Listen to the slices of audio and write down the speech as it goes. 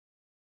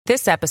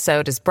This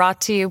episode is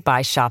brought to you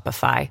by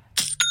Shopify.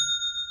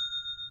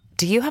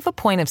 Do you have a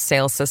point of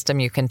sale system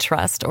you can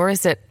trust, or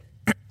is it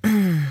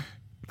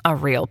a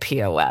real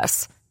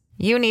POS?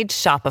 You need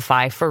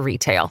Shopify for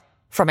retail.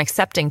 From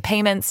accepting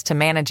payments to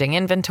managing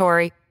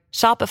inventory,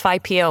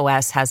 Shopify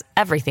POS has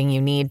everything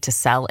you need to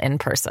sell in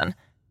person.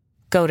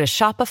 Go to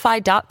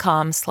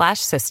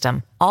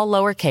shopify.com/system, all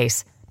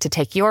lowercase, to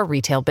take your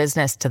retail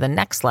business to the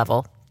next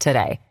level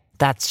today.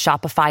 That's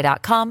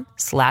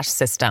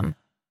shopify.com/system.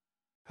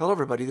 Hello,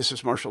 everybody. This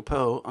is Marshall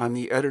Poe. I'm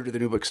the editor of the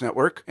New Books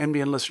Network.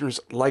 NBN listeners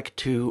like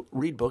to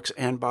read books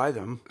and buy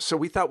them. So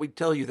we thought we'd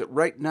tell you that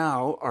right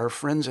now, our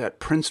friends at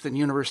Princeton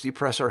University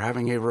Press are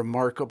having a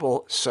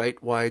remarkable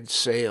site-wide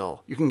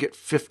sale. You can get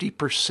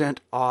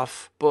 50%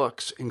 off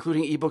books,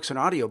 including ebooks and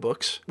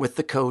audiobooks, with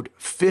the code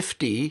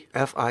 50,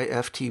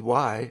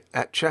 F-I-F-T-Y,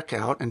 at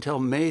checkout until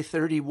May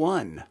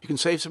 31. You can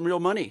save some real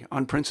money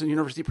on Princeton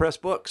University Press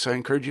books. I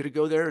encourage you to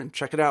go there and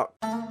check it out.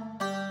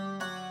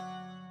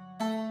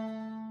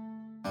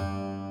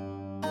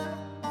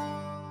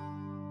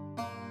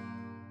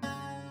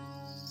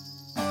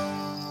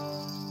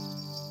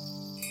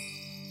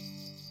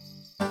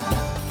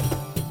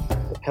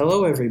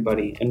 Hello,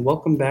 everybody, and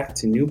welcome back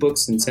to New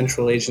Books in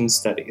Central Asian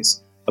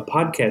Studies, a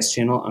podcast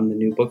channel on the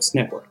New Books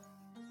Network.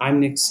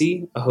 I'm Nick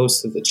C., a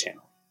host of the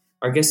channel.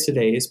 Our guest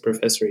today is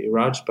Professor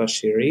Iraj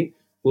Bashiri,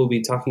 who will be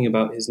talking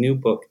about his new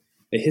book,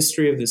 The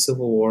History of the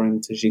Civil War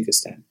in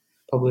Tajikistan,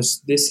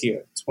 published this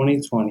year,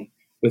 2020,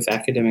 with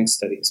Academic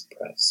Studies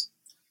Press.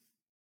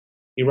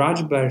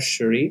 Iraj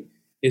Bashiri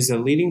is a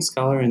leading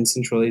scholar in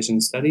Central Asian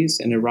Studies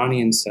and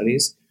Iranian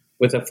Studies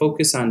with a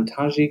focus on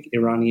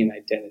Tajik-Iranian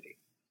identity.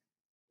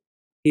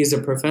 He is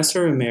a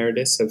professor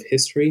emeritus of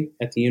history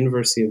at the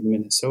University of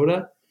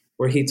Minnesota,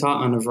 where he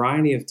taught on a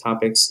variety of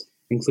topics,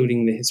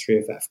 including the history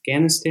of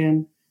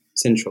Afghanistan,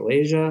 Central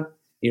Asia,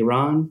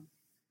 Iran,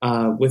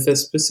 with a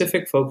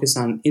specific focus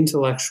on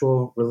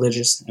intellectual,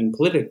 religious, and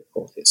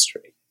political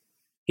history.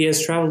 He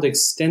has traveled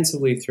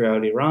extensively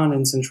throughout Iran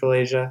and Central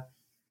Asia,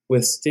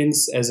 with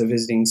stints as a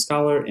visiting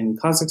scholar in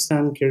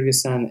Kazakhstan,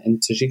 Kyrgyzstan, and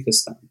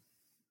Tajikistan.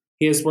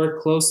 He has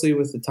worked closely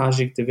with the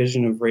Tajik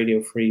division of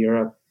Radio Free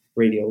Europe,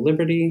 Radio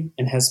Liberty,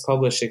 and has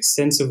published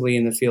extensively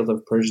in the field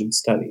of Persian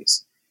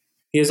studies.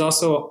 He has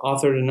also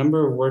authored a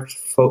number of works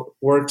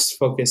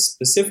focused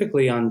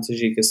specifically on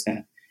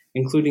Tajikistan,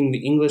 including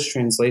the English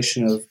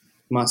translation of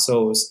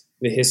Masso's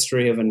The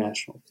History of a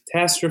National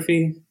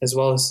Catastrophe, as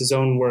well as his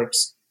own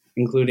works,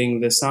 including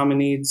The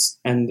Samanids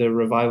and the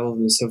Revival of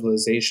the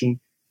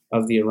Civilization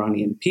of the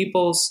Iranian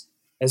Peoples,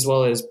 as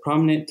well as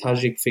prominent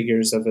Tajik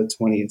figures of the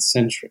 20th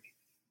century.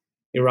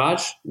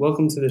 Iraj,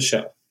 welcome to the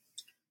show.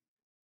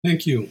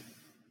 Thank you.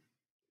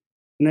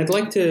 And I'd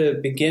like to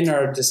begin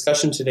our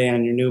discussion today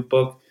on your new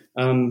book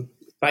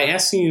by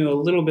asking you a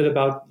little bit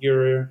about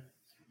your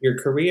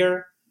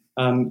career,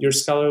 your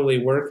scholarly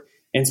work,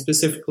 and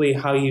specifically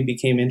how you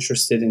became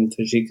interested in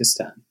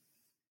Tajikistan.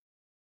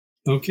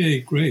 Okay,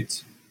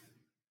 great.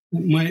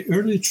 My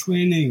early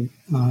training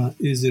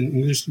is in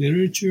English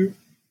literature,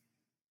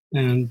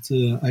 and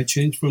I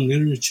changed from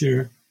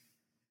literature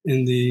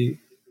in the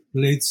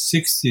late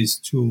 60s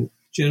to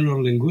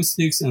general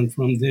linguistics, and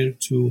from there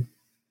to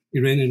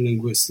Iranian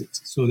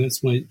linguistics. So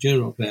that's my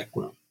general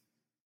background.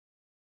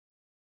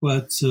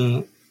 But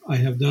I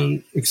have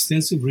done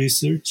extensive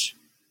research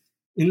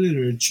in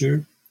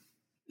literature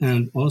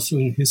and also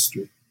in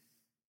history.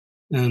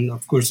 And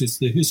of course, it's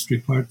the history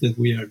part that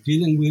we are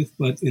dealing with.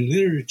 But in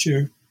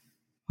literature,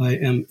 I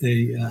am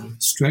a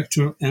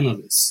structural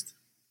analyst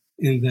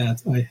in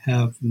that I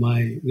have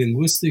my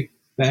linguistic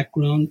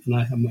background and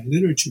I have my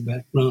literature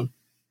background,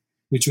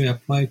 which I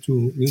apply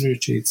to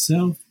literature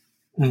itself,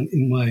 and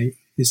in my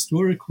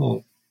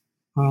historical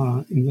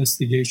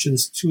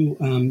investigations too,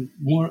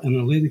 more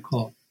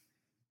analytical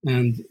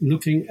and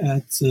looking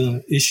at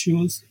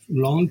issues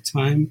long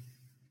time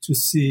to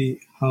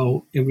see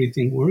how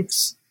everything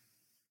works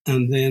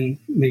and then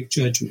make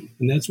judgment.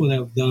 And that's what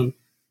I've done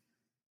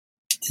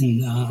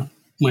in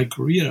my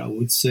career, I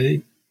would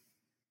say,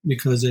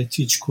 because I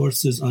teach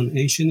courses on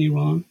ancient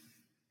Iran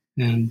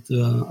and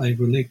I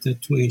relate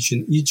that to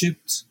ancient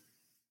Egypt,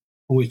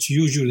 which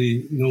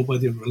usually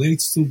nobody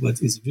relates to,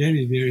 but is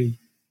very, very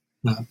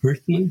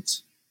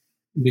pertinent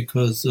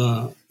because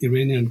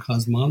Iranian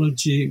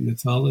cosmology,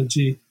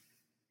 mythology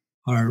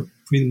are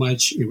pretty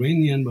much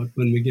Iranian, but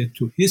when we get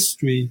to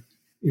history,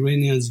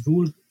 Iranians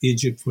ruled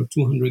Egypt for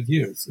 200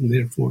 years, and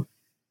therefore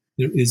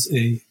there is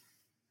a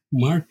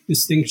marked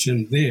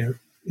distinction there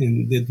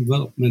in the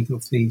development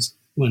of things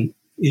when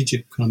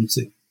Egypt comes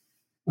in.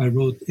 I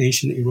wrote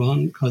Ancient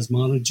Iran,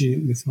 Cosmology,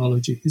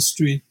 Mythology,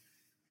 History,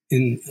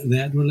 in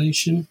that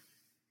relation.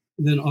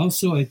 Then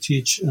also I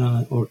teach,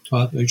 or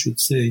taught, I should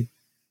say,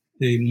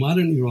 a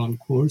modern Iran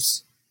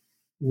course,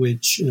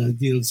 which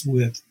deals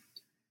with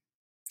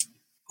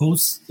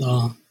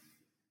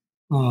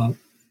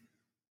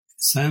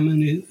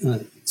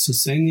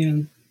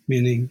post-Sasanian,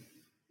 meaning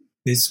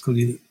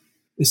basically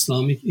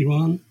Islamic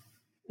Iran.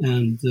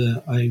 And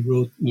I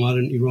wrote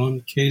Modern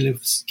Iran,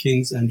 Caliphs,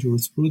 Kings, and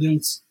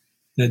Jurisprudence.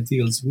 that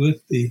deals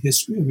with the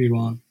history of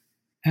Iran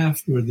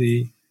after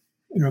the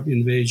Arab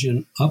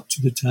invasion up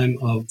to the time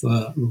of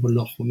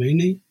Ruhollah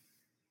Khomeini.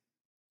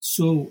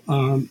 So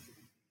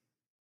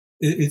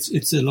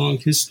it's a long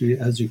history,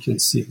 as you can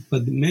see.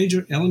 But the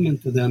major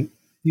element that I'm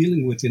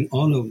dealing with in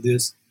all of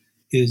this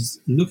is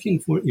looking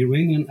for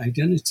Iranian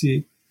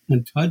identity,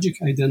 and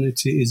Tajik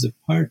identity is a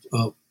part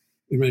of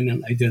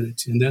Iranian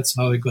identity. And that's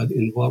how I got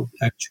involved,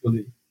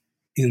 actually,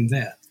 in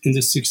that. In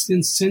the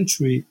 16th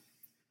century,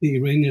 the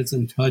Iranians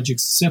and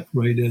Tajiks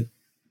separated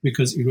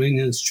because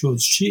Iranians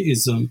chose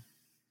Shi'ism,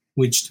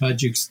 which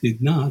Tajiks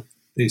did not.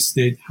 They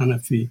stayed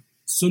Hanafi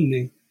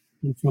Sunni.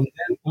 And from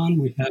then on,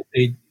 we have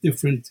a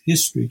different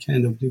history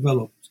kind of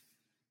developed.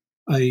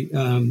 I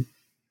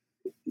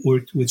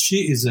worked with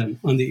Shi'ism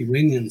on the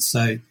Iranian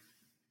side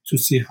to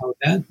see how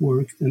that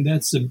worked. And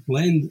that's a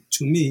blend,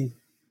 to me,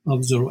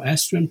 of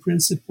Zoroastrian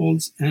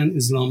principles and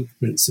Islamic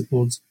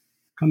principles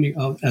coming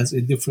out as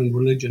a different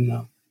religion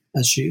now,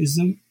 as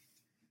Shi'ism.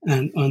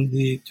 And on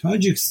the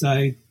Tajik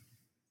side,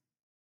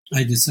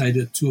 I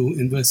decided to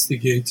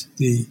investigate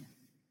the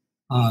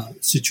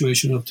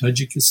situation of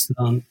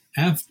Tajikistan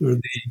after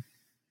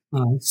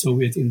the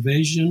Soviet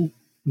invasion,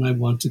 and I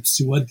wanted to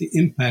see what the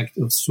impact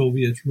of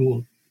Soviet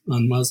rule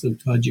on Muslim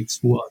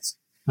Tajiks was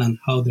and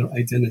how their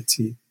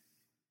identity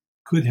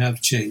could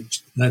have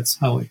changed. That's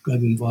how I got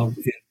involved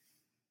in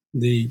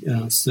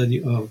the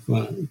study of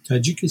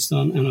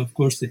Tajikistan. And of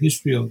course, the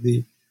history of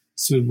the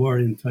civil war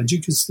in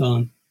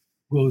Tajikistan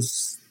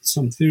goes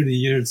some 30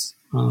 years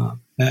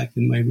back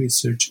in my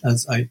research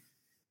as I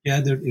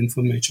gathered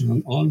information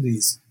on all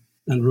these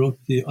and wrote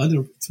the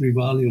other 3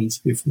 volumes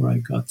before I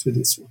got to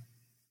this one.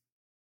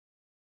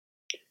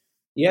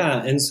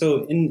 Yeah, and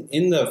so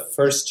in the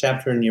first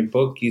chapter in your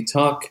book, you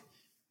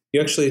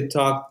actually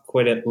talk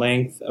quite at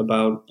length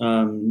about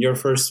your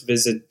first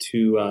visit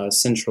to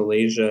Central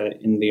Asia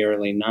in the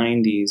early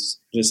 90s,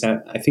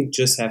 I think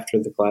just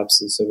after the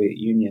collapse of the Soviet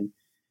Union.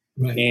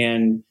 Right.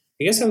 And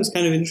I guess I was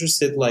kind of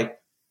interested, like,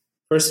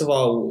 first of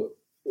all,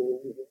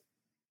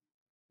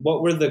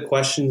 what were the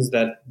questions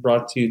that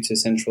brought you to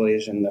Central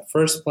Asia in the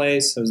first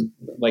place?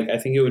 I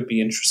think it would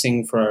be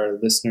interesting for our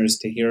listeners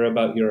to hear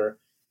about your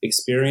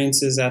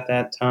experiences at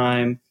that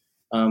time,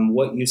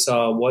 what you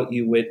saw, what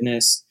you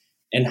witnessed,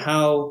 and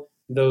how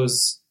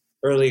those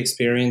early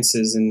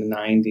experiences in the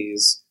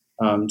 90s,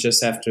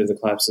 just after the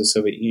collapse of the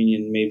Soviet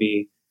Union,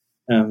 maybe,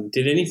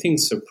 did anything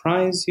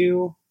surprise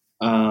you?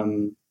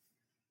 And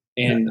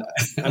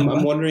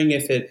I'm wondering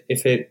if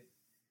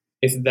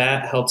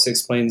that helps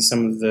explain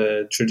some of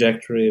the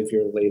trajectory of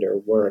your later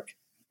work,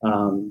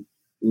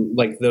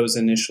 like those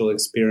initial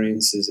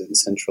experiences in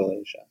Central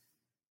Asia.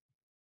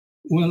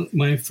 Well,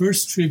 my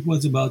first trip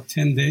was about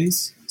 10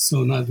 days,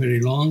 so not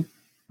very long.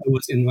 I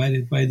was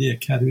invited by the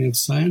Academy of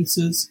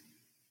Sciences,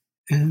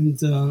 and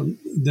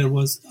there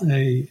was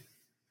a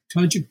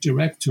Tajik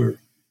director,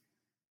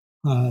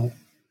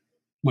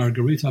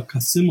 Margarita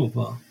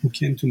Kasimova, who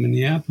came to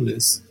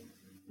Minneapolis,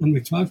 and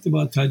we talked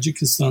about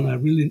Tajikistan. I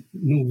really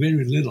knew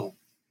very little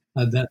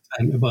at that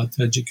time about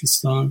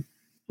Tajikistan.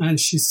 And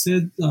she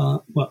said,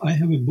 well, I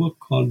have a book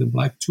called The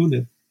Black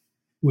Tulip,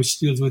 which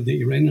deals with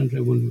the Iranian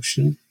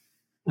Revolution.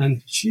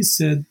 And she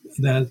said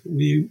that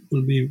we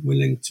will be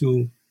willing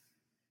to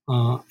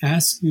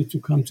ask you to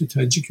come to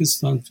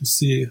Tajikistan to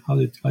see how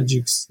the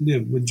Tajiks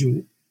live. Would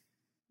you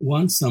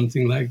want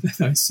something like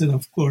that? I said,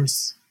 of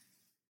course.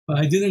 But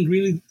I didn't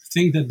really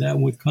think that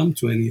would come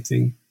to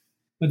anything,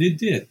 but it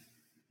did.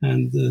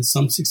 And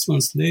some 6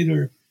 months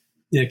later,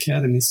 the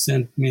Academy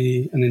sent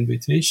me an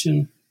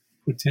invitation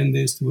for 10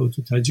 days to go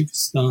to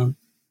Tajikistan,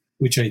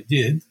 which I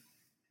did.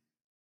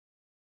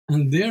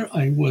 And there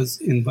I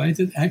was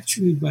invited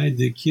actually by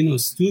the Kino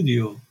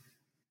Studio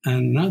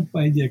and not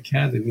by the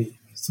Academy,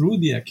 through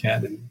the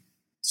Academy.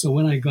 So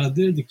when I got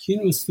there, the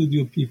Kino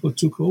Studio people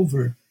took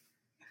over,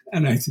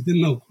 and I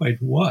didn't know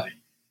quite why.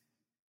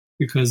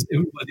 Because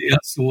everybody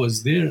else who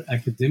was there,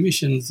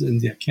 academicians in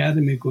the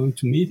Academy going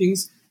to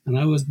meetings, and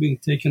I was being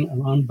taken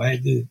around by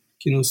the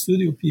Kino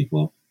Studio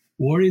people,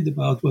 worried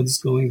about what is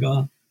going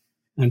on,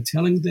 and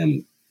telling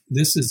them,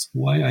 this is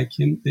why I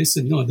came. They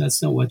said, no,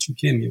 that's not what you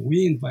came here.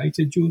 We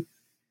invited you,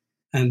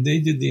 and they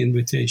did the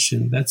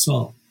invitation. That's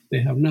all.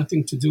 They have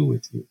nothing to do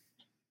with you.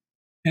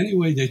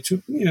 Anyway, they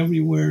took me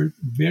everywhere,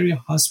 very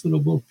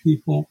hospitable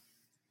people,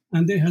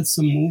 and they had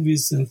some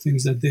movies and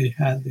things that they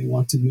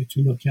wanted me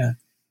to look at,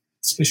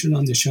 especially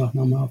on the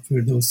Shahnameh of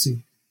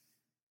Ferdowsi.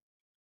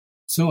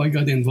 So I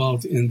got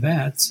involved in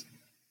that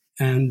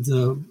and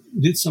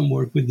did some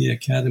work with the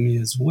Academy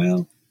as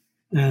well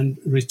and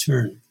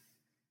returned.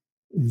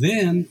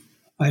 Then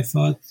I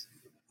thought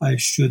I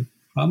should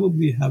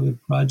probably have a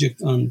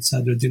project on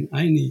Sadruddin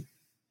Aini,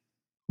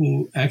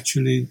 who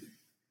actually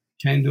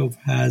kind of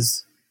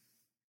has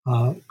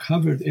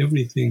covered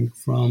everything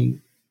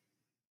from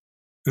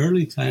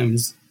early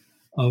times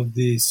of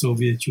the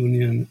Soviet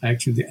Union,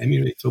 actually the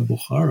Emirate of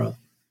Bukhara,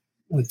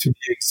 to be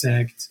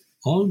exact,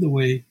 all the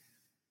way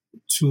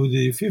to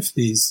the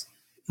 50s.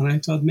 And I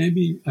thought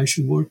maybe I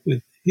should work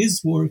with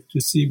his work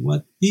to see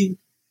what he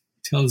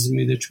tells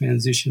me the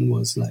transition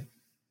was like.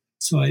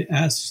 So I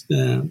asked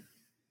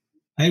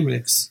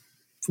IREX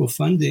for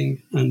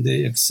funding, and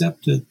they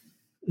accepted.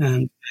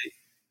 And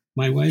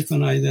my wife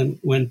and I then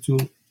went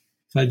to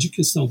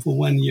Tajikistan for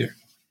 1 year.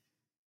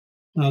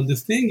 Now, the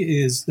thing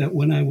is that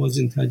when I was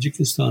in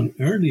Tajikistan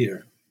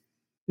earlier,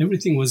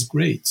 everything was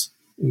great.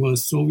 It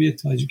was Soviet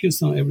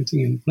Tajikistan,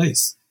 everything in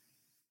place.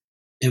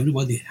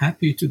 Everybody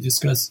happy to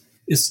discuss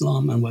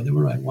Islam and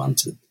whatever I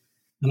wanted.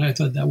 And I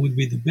thought that would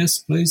be the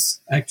best place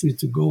actually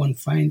to go and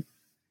find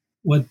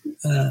what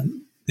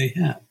they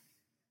have.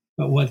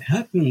 But what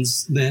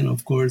happens then,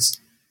 of course,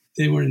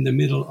 they were in the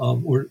middle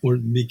of, or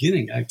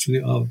beginning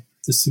actually, of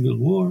the Civil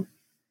War.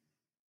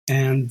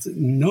 And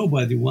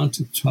nobody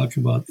wanted to talk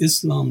about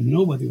Islam.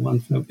 Nobody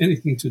wanted to have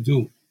anything to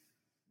do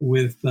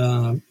with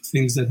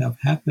things that have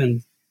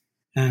happened.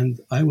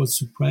 And I was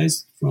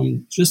surprised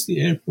from just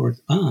the airport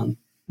on,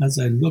 as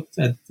I looked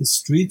at the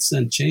streets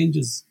and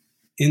changes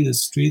in the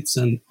streets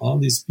and all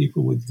these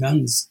people with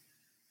guns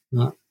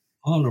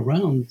all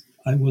around.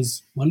 I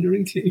was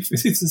wondering if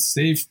it is a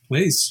safe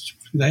place.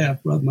 Should I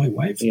have brought my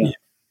wife here?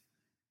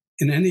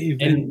 In any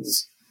event.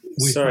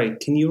 Sorry,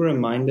 can you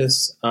remind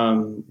us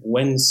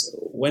when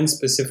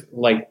specific,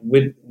 like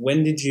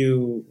when did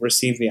you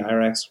receive the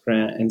IREX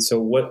grant? And so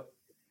what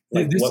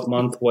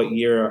month, what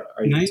year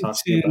are you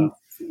talking about?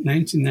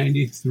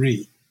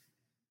 1993.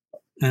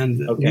 And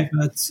we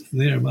got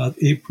there about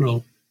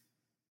April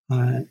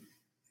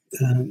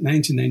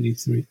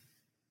 1993.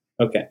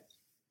 Okay.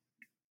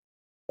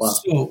 Wow.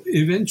 So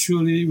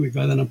eventually we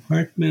got an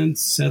apartment,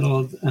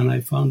 settled, and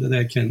I found that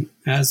I can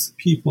ask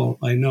people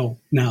I know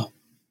now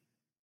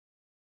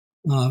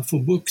for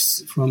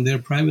books from their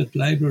private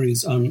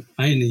libraries on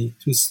Aini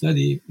to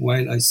study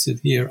while I sit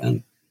here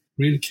and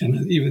really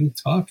cannot even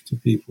talk to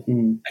people.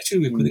 Actually,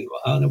 we couldn't go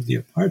out of the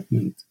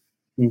apartment.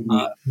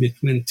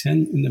 Between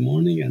 10 in the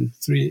morning and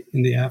 3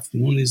 in the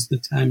afternoon is the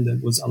time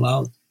that was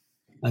allowed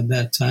at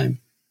that time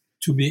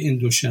to be in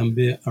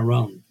Dushanbe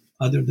around.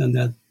 Other than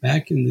that,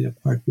 back in the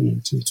apartment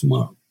until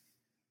tomorrow.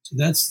 So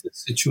that's the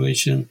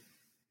situation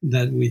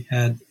that we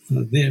had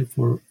there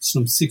for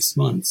some 6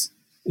 months.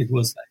 It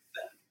was like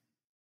that.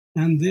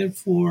 And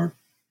therefore,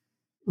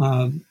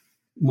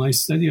 my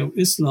study of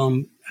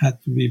Islam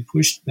had to be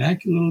pushed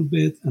back a little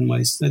bit, and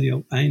my study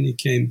of Aini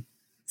came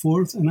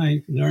forth, and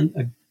I learned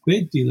a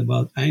great deal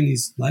about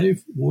Aini's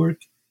life,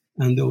 work,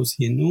 and those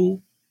he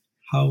knew,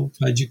 how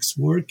Tajiks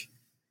work.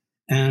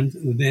 And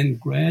then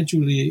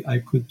gradually I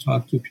could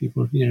talk to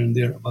people here and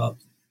there about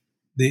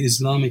the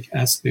Islamic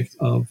aspect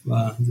of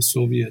the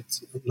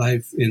Soviet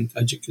life in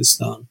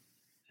Tajikistan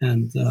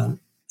and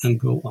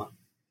go on.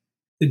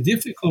 The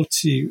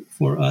difficulty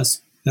for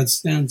us that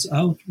stands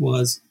out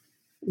was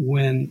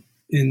when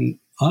in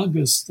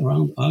August,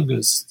 around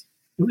August,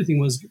 everything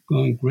was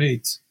going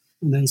great.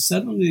 And then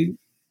suddenly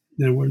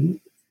there were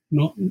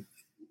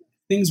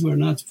things were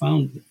not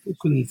found, we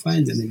couldn't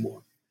find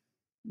anymore.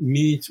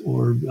 Meat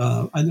or,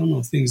 I don't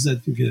know, things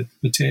that you get,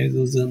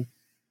 potatoes and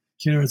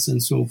carrots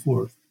and so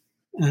forth.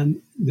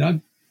 And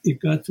it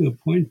got to a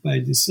point by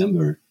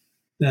December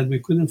that we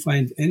couldn't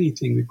find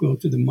anything. We go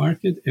to the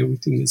market,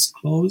 everything is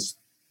closed.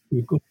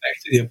 We go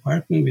back to the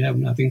apartment, we have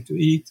nothing to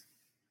eat.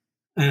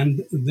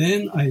 And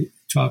then I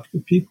talked to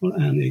people,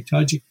 and a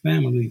Tajik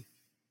family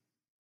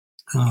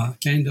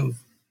kind of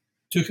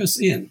took us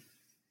in.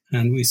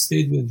 And we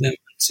stayed with them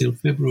until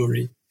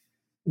February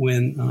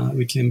when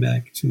we came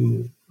back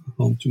to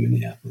home to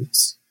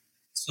Minneapolis.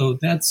 So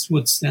that's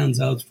what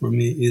stands out for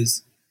me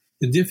is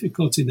the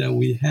difficulty that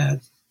we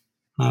had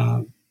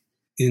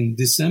in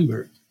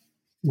December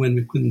when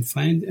we couldn't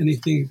find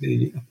anything.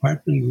 The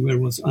apartment we were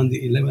was on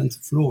the 11th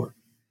floor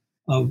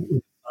of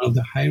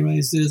the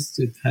high-rises.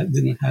 It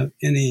didn't have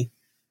any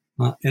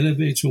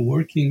elevator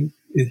working.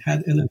 It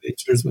had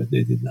elevators, but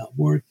they did not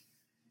work.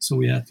 So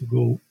we had to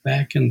go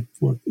back and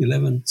forth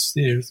 11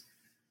 stairs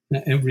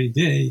every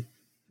day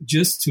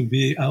just to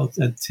be out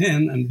at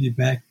 10 and be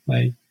back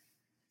by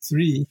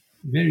 3.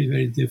 Very,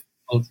 very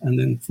difficult. And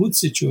then food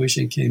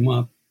situation came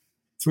up.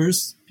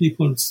 First,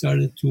 people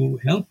started to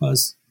help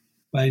us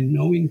by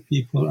knowing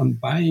people and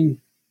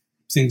buying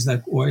things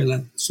like oil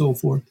and so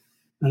forth.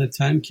 And the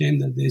time came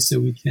that they said,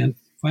 we can't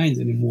find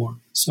anymore.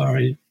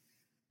 Sorry.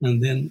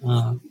 And then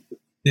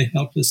they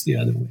helped us the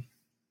other way.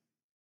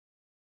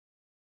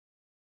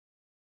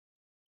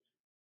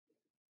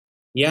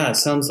 Yeah, it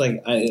sounds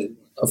like,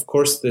 of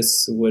course,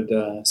 this would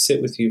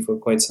sit with you for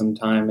quite some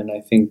time. And I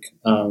think,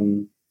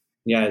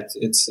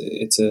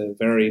 it's a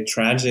very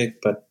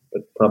tragic, but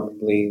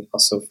probably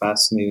also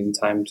fascinating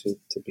time to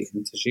be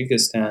in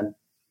Tajikistan.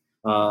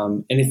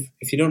 And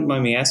if you don't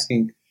mind me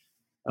asking,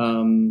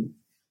 under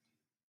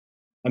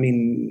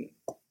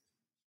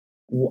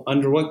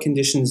what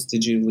conditions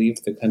did you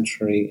leave the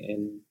country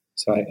in?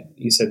 So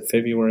you said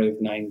February of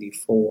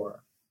 '94.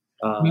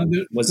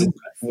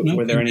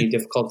 Were there any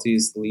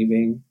difficulties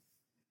leaving?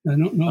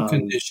 No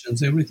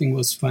conditions. Everything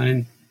was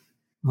fine.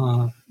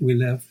 We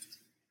left.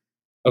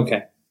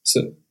 Okay,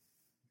 so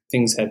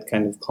things had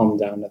kind of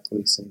calmed down at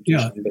least in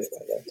Dushanbe by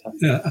that time.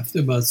 Yeah, after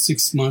about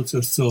 6 months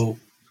or so,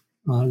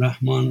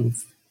 Rahman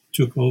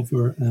took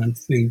over and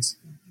things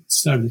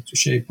started to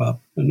shape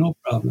up, but no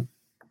problem.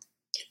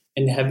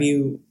 And have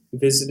you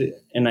visited,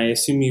 and I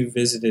assume you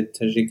visited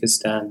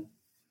Tajikistan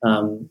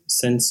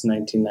since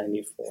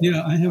 1994?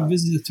 Yeah, I have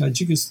visited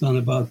Tajikistan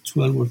about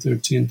 12 or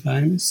 13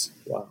 times.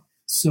 Wow.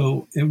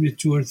 So every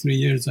 2 or 3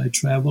 years, I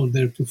travel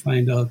there to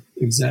find out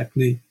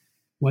exactly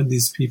what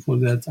these people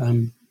that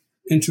I'm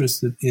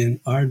interested in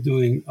are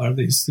doing. Are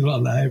they still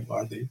alive?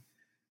 Are they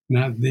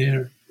not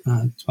there?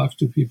 Talk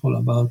to people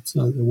about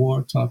the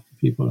war, talk to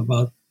people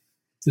about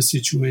the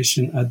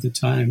situation at the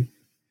time.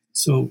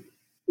 So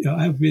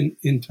I've been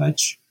in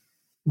touch,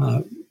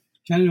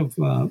 kind of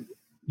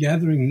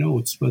gathering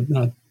notes, but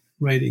not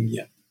writing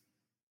yet.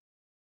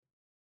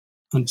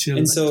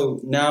 And so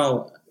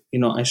now,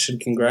 I should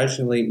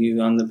congratulate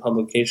you on the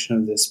publication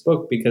of this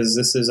book, because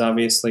this is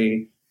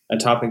obviously a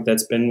topic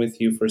that's been with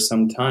you for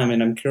some time.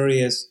 And I'm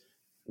curious,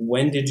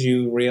 when did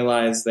you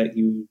realize that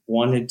you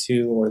wanted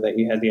to, or that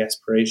you had the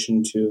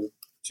aspiration to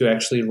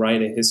actually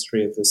write a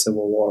history of the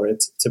Civil War?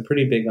 It's a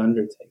pretty big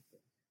undertaking.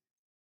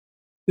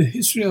 The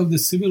history of the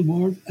Civil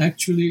War,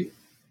 actually,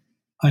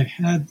 I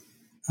had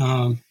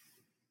an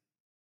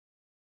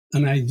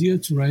idea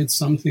to write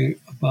something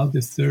about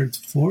the Third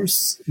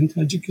Force in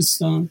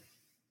Tajikistan,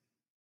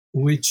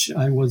 which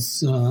I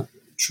was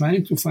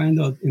trying to find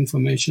out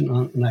information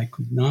on, and I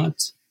could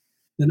not.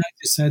 Then I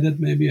decided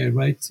maybe I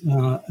write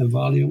a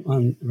volume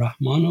on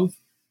Rahmanov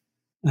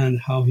and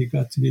how he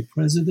got to be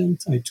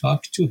president. I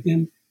talked to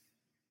him.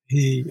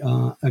 He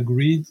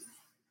agreed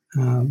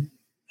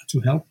to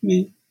help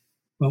me.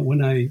 But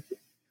when I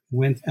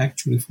went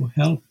actually for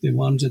help, they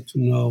wanted to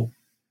know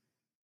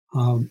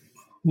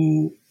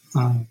who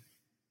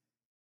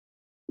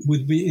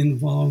would be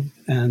involved,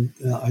 and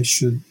I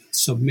should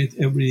submit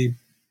every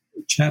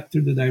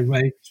chapter that I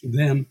write to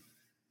them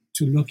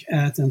to look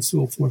at and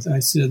so forth. I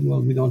said,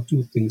 well, we don't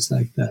do things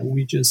like that.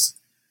 We just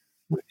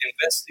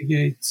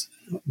investigate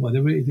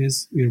whatever it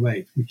is we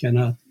write. We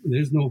cannot,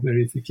 there's no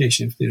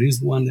verification. If there is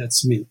one,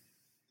 that's me.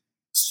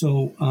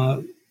 So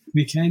I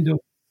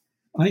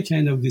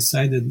kind of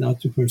decided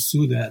not to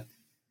pursue that.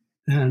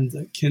 And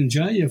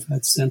Kenjayev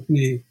had sent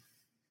me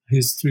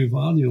his 3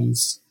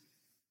 volumes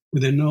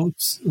with a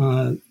note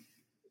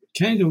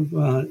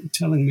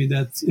telling me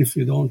that if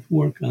you don't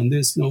work on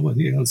this,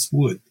 nobody else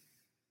would.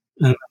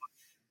 And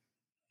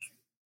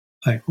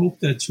I hope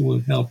that you will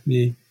help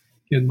me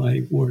get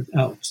my word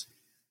out.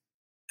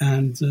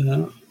 And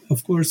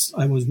of course,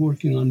 I was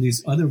working on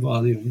these other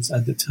volumes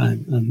at the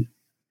time, and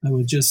I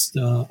would just,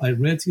 I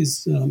read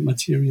his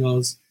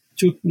materials,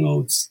 took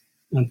notes,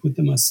 and put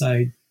them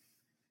aside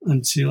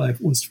until I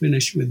was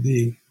finished with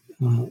the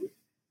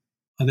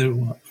other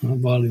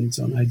volumes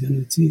on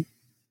identity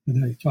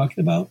that I talked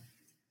about.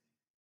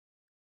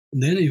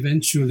 And then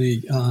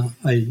eventually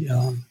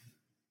I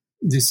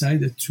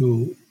decided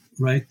to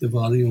write the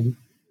volume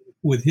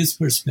with his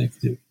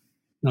perspective.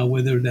 Now,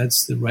 whether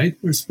that's the right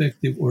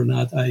perspective or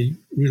not, I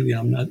really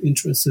am not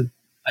interested.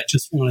 I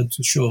just wanted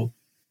to show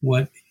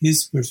what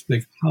his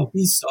perspective, how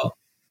he saw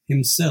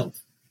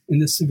himself in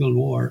the Civil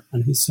War,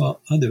 and he saw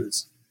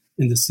others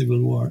in the Civil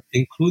War,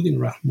 including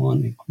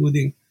Rahman,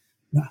 including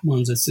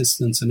Rahman's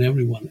assistants and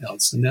everyone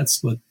else. And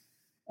that's what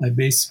I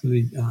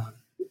basically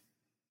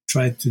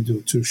tried to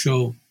do, to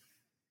show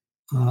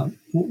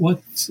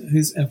what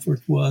his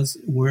effort was,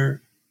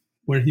 where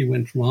he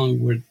went wrong,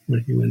 where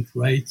he went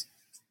right,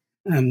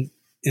 and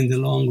in the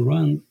long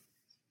run,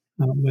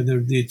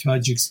 whether the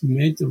Tajiks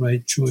made the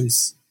right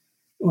choice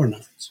or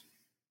not.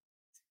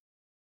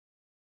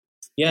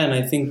 Yeah, and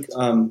I think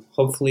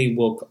hopefully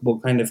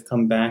we'll kind of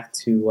come back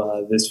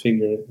to this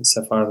figure,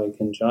 Safarli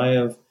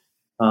Kenjayev,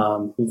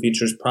 who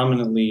features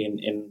prominently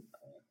in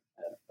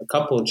a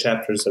couple of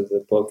chapters of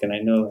the book. And I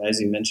know, as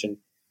you mentioned,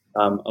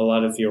 a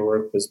lot of your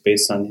work was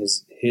based on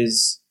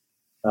his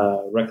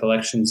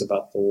recollections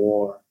about the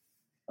war.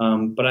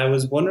 But I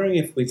was wondering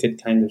if we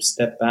could kind of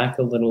step back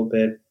a little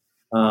bit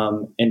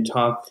and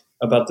talk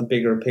about the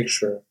bigger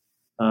picture,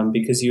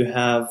 because you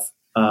have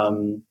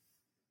a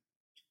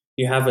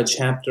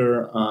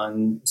chapter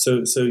on.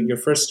 So your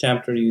first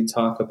chapter, you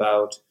talk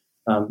about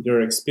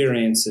your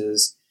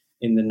experiences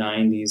in the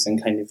 90s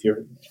and kind of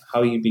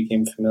how you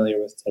became familiar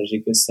with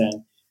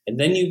Tajikistan, and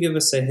then you give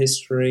us a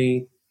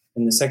history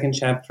in the second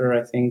chapter.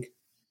 I think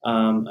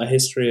a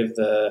history of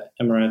the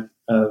Emirate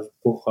of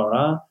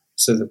Bukhara.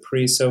 So the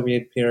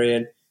pre-Soviet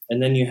period,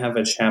 and then you have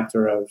a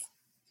chapter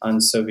on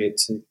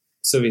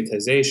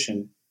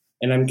Sovietization.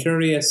 And I'm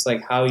curious,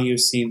 like, how you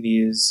see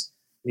these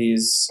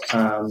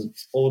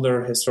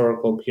older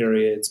historical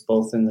periods,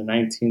 both in the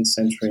 19th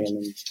century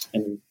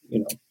and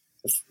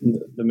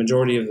the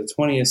majority of the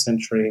 20th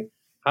century.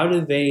 How do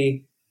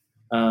they?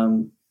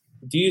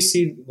 Do you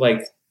see,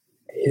 like,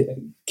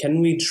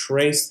 can we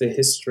trace the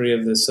history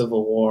of the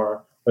Civil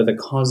War or the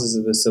causes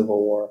of the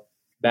Civil War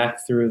back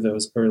through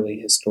those early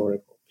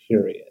historical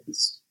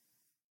periods?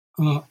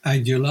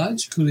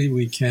 Ideologically,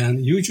 we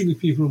can. Usually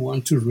people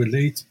want to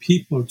relate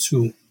people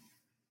to,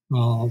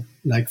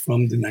 like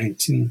from the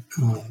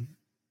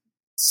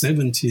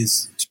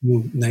 1970s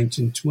to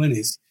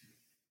 1920s.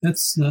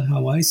 That's not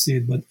how I see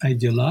it, but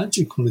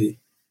ideologically,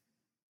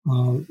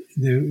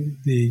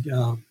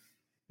 the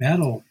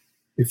battle,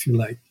 if you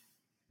like,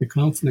 the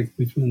conflict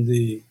between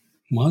the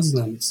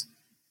Muslims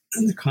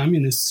and the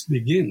communists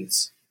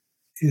begins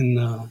in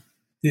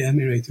the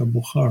Emirate of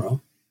Bukhara.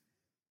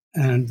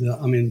 And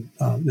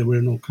there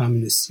were no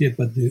communists yet,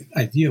 but the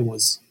idea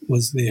was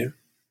there.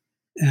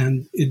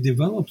 And it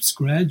develops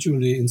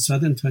gradually in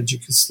southern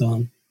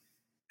Tajikistan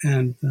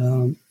and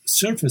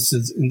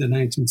surfaces in the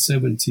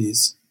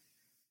 1970s.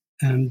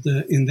 And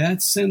in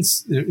that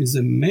sense, there is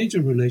a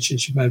major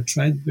relationship. I've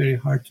tried very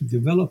hard to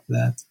develop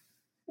that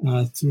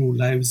through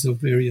lives of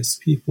various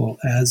people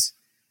as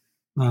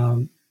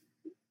the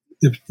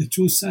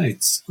two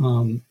sides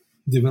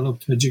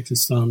developed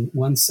Tajikistan.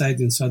 One side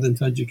in southern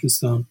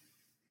Tajikistan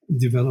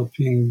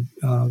developing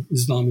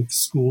Islamic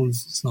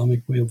schools,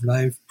 Islamic way of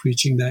life,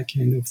 preaching that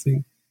kind of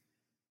thing.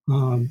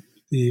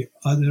 The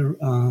other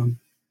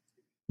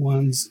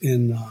ones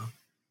in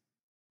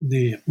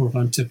the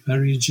Orhan Tepe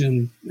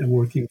region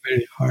working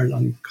very hard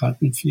on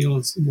cotton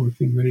fields,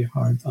 working very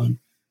hard on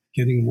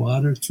getting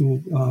water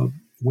to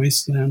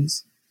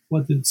wastelands,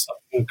 what did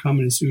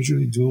communists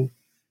usually do,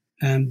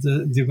 and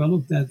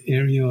developed that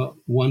area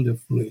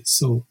wonderfully.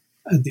 So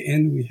at the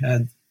end, we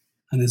had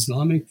an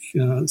Islamic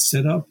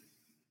setup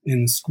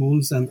in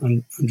schools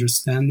and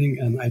understanding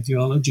and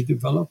ideology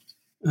developed,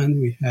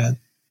 and we had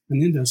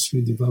an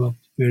industry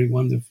developed very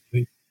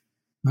wonderfully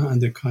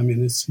under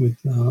communists with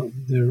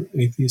their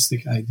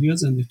atheistic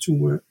ideas, and the two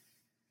were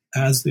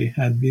as they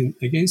had been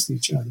against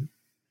each other.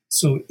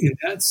 So in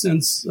that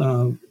sense,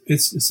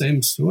 it's the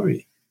same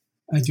story,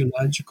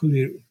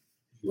 ideologically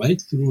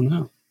right through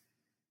now.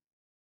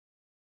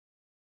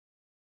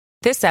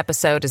 This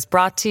episode is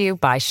brought to you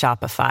by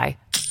Shopify.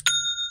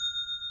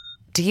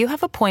 Do you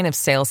have a point of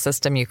sale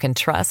system you can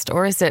trust,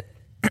 or is it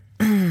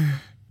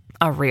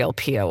a real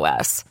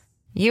POS?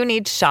 You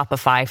need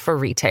Shopify for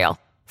retail.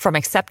 From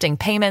accepting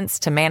payments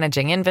to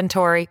managing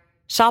inventory,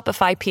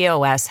 Shopify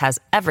POS has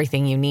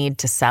everything you need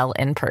to sell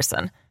in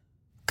person.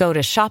 Go to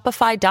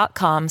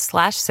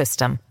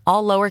shopify.com/system,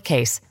 all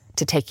lowercase,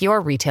 to take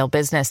your retail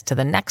business to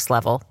the next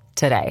level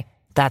today.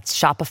 That's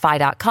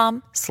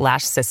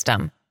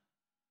shopify.com/system.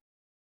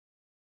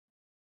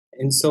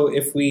 And so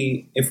if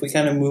we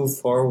kind of move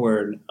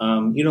forward,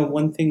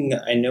 one thing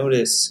I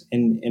noticed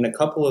in a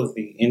couple of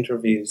the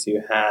interviews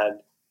you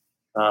had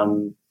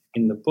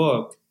in the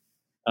book,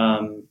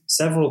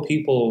 several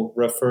people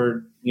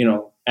referred,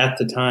 at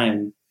the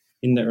time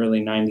in the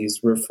early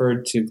 90s,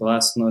 referred to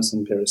Glasnost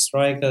and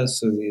Perestroika,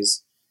 so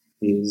these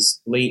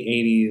late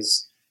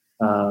 80s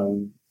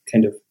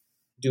kind of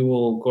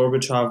dual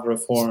Gorbachev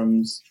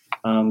reforms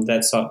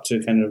that sought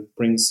to kind of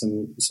bring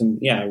some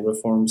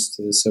reforms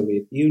to the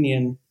Soviet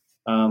Union.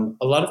 A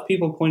lot of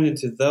people pointed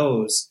to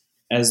those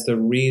as the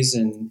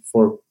reason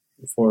for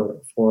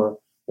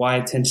why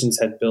tensions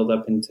had built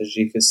up in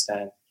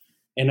Tajikistan.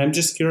 And I'm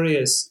just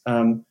curious,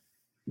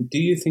 do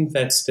you think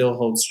that still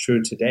holds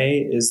true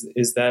today?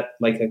 Is that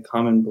like a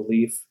common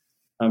belief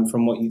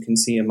from what you can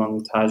see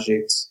among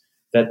Tajiks,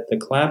 that the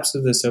collapse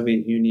of the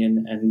Soviet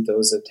Union and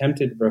those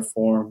attempted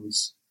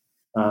reforms,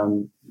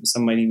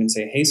 some might even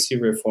say hasty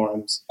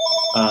reforms,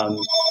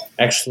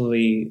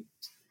 actually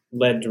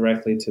led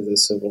directly to the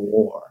Civil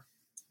War?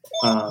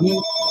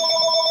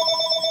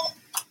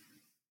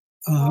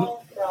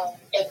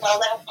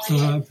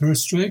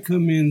 Perestroika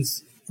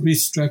means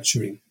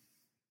restructuring.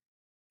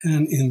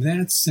 And in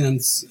that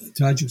sense,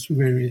 Tajiks were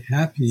very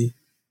happy,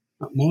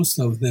 most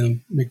of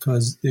them,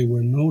 because they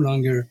were no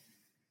longer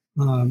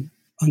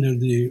under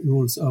the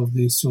rules of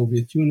the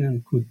Soviet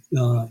Union, could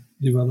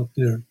develop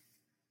their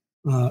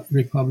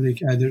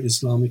republic, either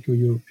Islamic or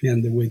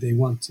European, the way they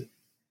wanted.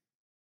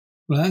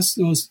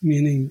 Glasnost,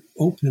 meaning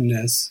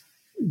openness,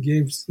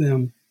 gives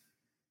them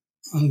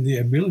the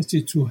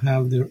ability to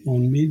have their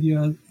own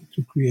media,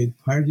 to create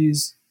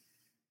parties,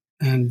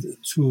 and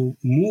to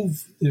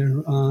move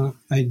their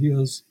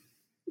ideas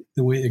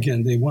the way,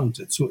 again, they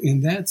wanted. So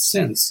in that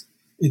sense,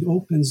 it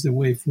opens the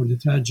way for the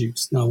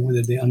Tajiks. Now,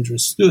 whether they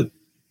understood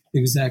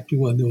exactly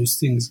what those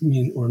things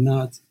mean or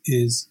not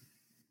is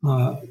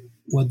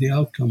what the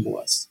outcome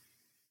was.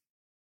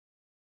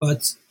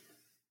 But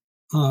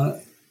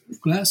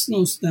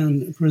Glasnost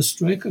and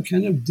Perestroika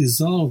kind of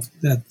dissolved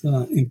that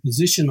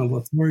imposition of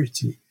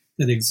authority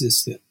that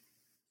existed.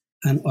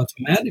 And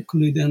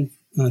automatically then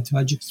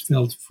Tajiks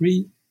felt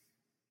free,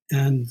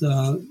 and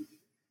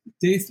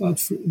they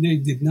thought they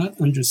did not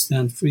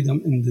understand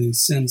freedom in the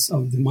sense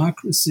of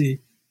democracy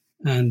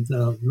and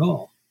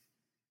law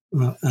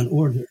and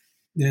order.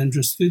 They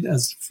understood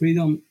as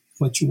freedom,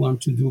 what you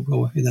want to do,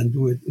 go ahead and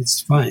do it,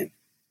 it's fine.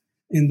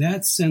 In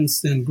that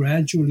sense, then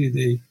gradually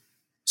they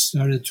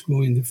started to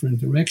go in different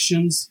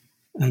directions,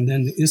 and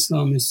then the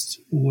Islamists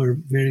were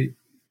very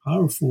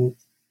powerful,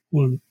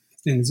 pulled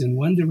things in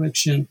one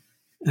direction,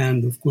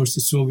 and of course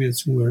the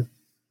Soviets were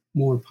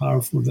more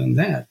powerful than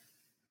that,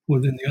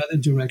 pulled in the other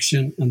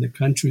direction, and the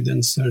country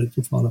then started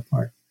to fall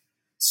apart.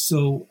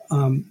 So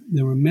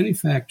there were many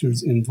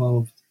factors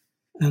involved,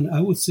 and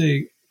I would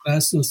say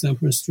Glasnost and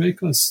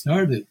Perestroika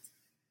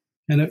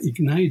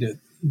ignited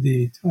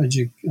the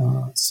Tajik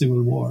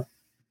civil war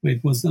but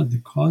it was not the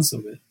cause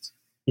of it.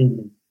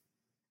 Mm-hmm.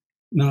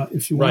 Now,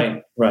 if you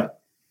want... Right.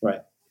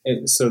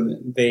 So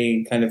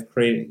they kind of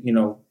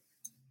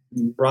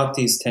brought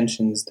these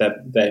tensions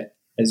that,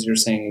 as you're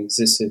saying,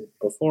 existed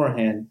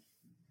beforehand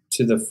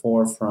to the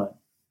forefront.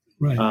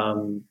 Right.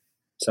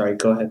 Sorry,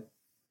 go ahead.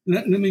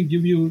 Let me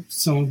give you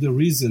some of the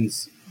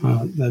reasons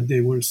that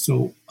they were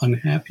so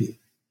unhappy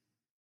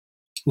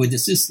with the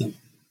system.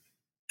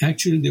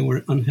 Actually, they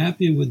were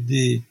unhappy with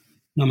the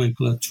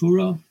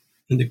nomenclatura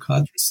and the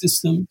cadre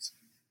systems,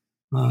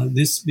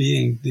 this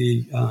being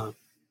the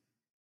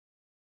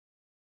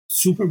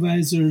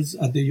supervisors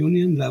at the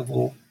union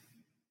level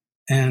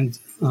and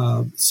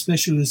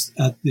specialists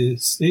at the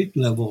state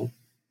level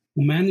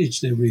who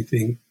managed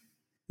everything,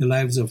 the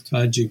lives of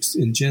Tajiks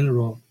in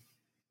general,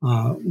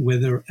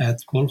 whether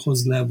at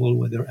kolkhoz level,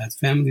 whether at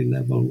family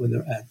level,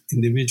 whether at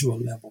individual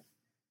level.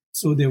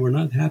 So they were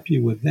not happy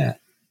with that.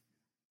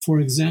 For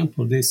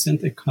example, they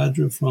sent a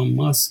cadre from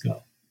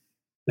Moscow.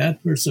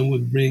 That person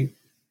would bring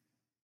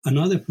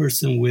another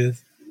person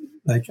with,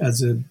 like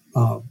as a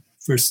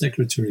first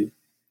secretary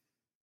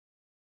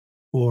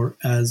or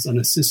as an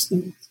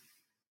assistant.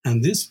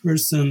 And this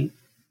person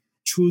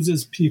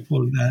chooses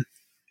people that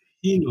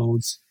he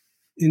knows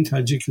in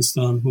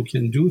Tajikistan who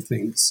can do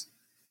things.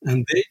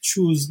 And they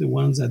choose the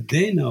ones that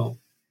they know.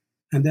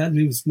 And that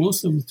leaves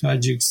most of the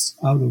Tajiks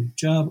out of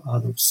job,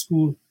 out of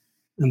school,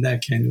 and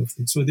that kind of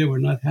thing. So they were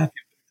not happy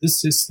with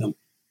this system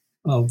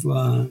of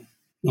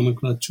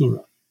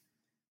nomenclatura.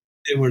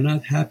 They were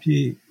not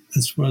happy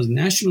as far as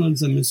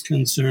nationalism is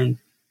concerned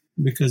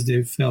because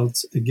they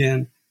felt,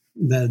 again,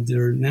 that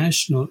their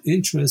national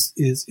interest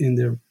is in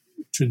their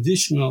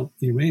traditional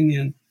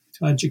Iranian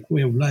Tajik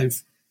way of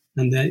life,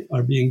 and they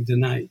are being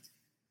denied.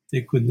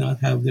 They could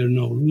not have their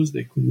Nowruz,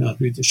 they could not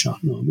read the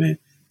Shahnameh,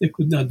 they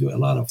could not do a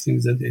lot of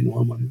things that they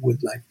normally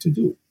would like to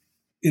do.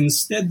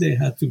 Instead, they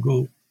had to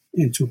go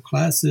into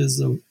classes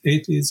of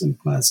atheism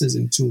classes,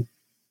 into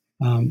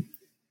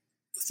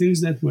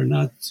things that were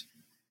not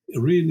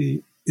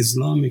really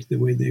Islamic the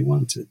way they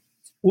wanted,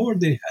 or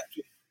they had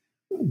to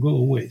go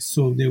away.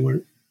 So they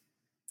were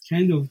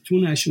kind of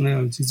two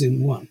nationalities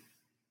in one.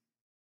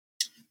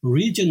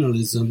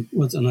 Regionalism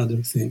was another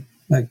thing.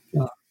 Like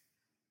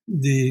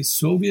the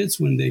Soviets,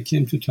 when they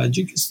came to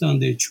Tajikistan,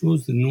 they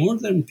chose the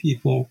northern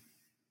people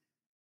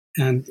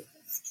and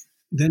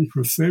then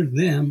preferred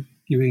them,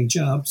 giving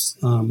jobs,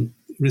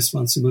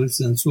 responsibilities,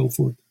 and so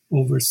forth,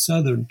 over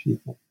southern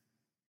people.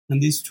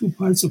 And these two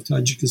parts of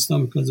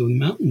Tajikistan, because of the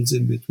mountains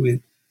in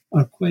between,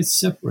 are quite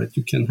separate.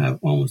 You can have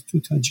almost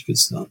two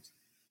Tajikistans.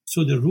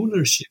 So the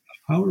rulership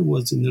of power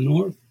was in the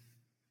north.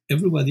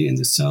 Everybody in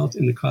the south,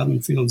 in the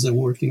cotton fields, are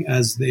working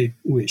as they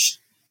wished.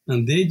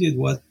 And they did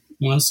what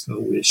Moscow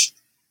wished.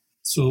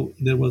 So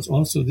there was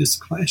also this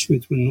clash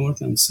between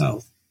north and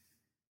south,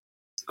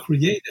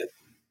 created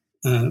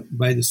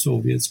by the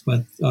Soviets,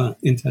 but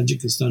in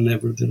Tajikistan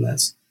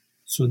nevertheless.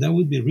 So that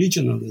would be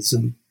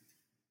regionalism.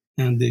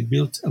 And they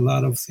built a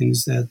lot of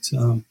things that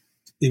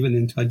even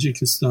in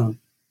Tajikistan,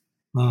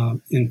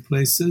 in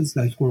places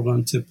like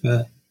Gorgan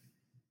Tepe,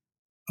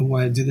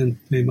 I didn't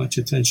pay much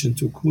attention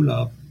to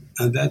Kulab,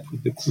 and that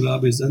would be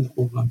Kulabis and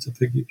Gorgan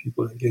Tepe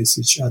people against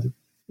each other,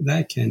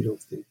 that kind of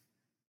thing.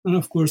 And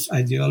of course,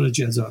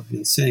 ideology, as I've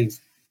been saying,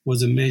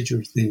 was a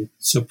major thing,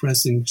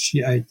 suppressing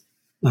Shiite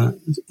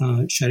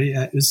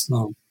Sharia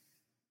Islam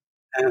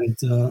and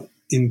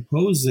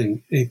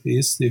imposing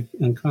atheistic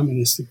and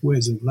communistic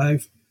ways of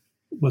life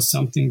was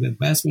something that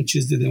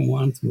Basmachis didn't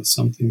want, was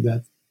something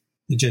that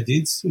the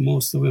Jadids,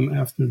 most of them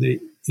after they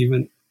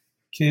even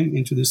came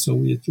into the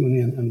Soviet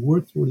Union and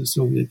worked for the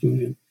Soviet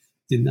Union,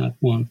 did not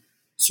want.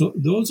 So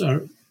those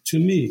are, to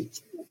me,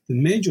 the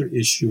major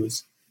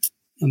issues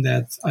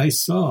that I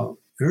saw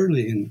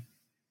early in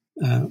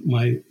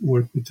my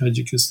work with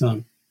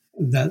Tajikistan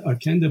that are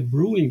kind of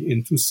brewing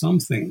into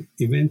something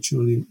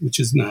eventually, which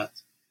is not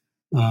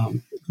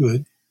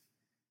good.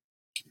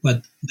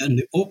 But then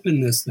the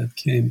openness that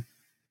came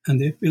and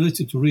the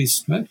ability to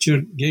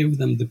restructure gave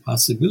them the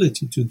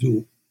possibility to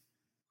do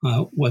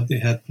what they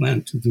had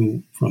planned to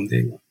do from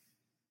day one.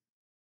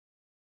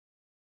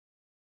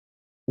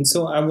 And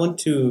so I want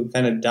to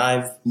kind of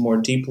dive more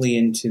deeply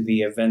into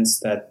the events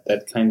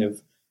that kind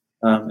of,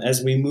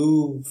 as we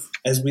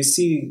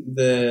see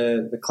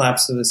the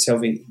collapse of the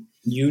Soviet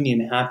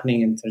Union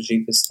happening in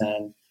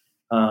Tajikistan,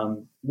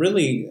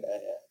 really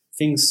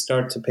things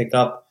start to pick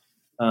up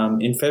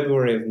in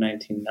February of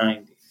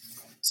 1990.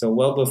 So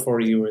well before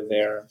you were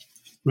there.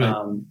 Right.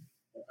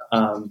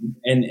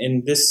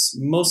 And this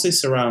mostly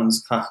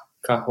surrounds Kahor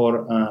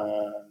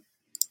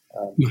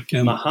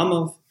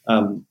Mahkamov,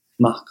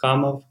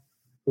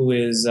 who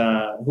was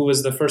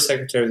the first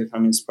secretary of the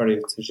Communist Party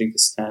of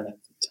Tajikistan at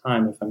the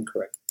time, if I'm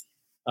correct.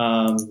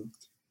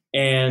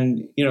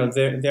 And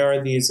there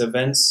are these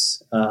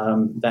events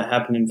that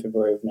happened in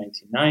February of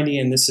 1990,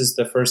 and this is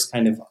the first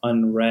kind of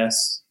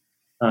unrest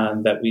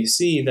that we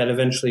see that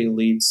eventually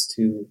leads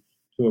to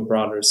a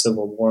broader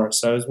civil war.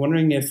 So I was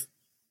wondering if,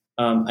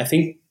 I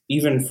think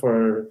even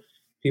for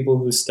people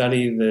who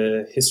study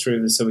the history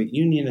of the Soviet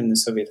Union and the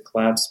Soviet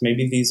collapse,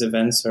 maybe these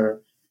events are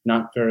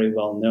not very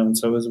well known.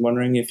 So I was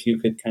wondering if you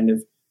could kind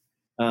of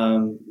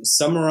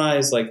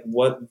summarize like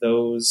what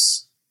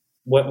the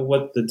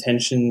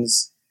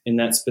tensions in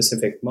that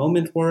specific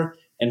moment were,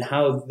 and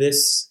how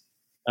this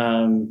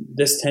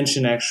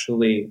tension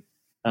actually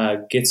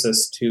gets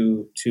us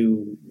to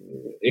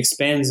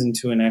expands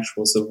into an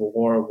actual civil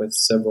war with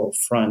several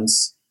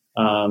fronts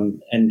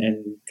and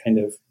kind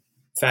of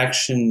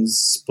factions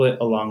split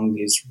along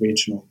these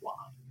regional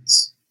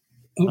lines.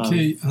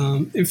 Okay,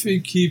 if we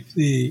keep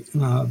the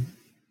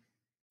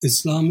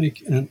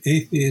Islamic and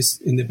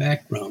atheist in the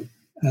background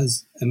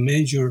as a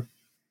major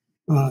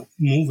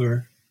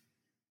mover,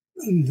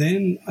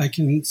 then I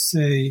can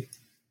say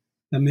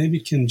that maybe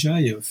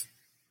Kenjayev,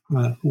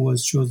 who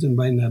was chosen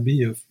by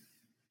Nabiev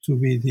to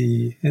be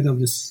the head of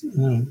the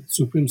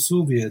Supreme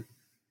Soviet,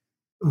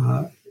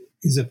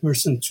 is a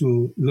person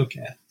to look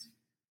at.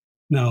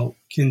 Now,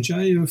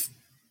 Kenjayev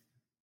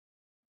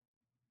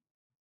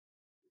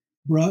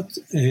brought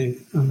the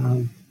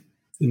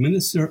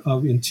Minister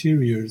of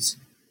Interiors,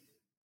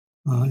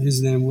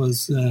 his name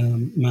was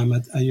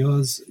Mehmet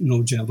Ayaz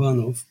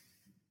Nojavanov,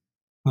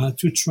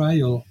 to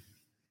trial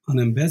on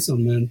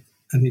embezzlement,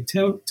 and he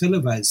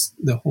televised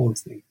the whole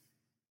thing.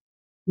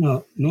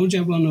 Now,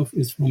 Nojavanov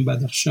is from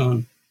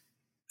Badakhshan,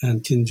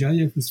 and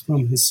Kenjayev is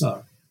from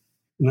Hisar.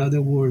 In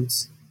other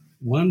words,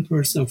 one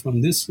person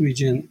from this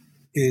region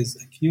is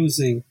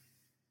accusing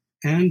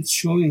and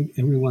showing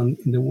everyone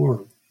in the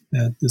world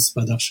that this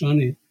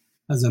Badakhshani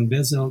has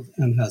embezzled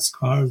and has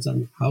cars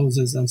and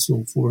houses and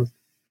so forth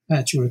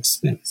at your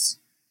expense.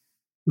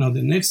 Now,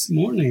 the next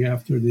morning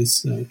after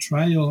this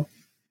trial,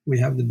 we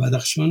have the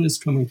Badakhshanis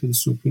coming to the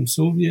Supreme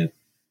Soviet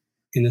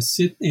in a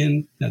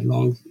sit-in that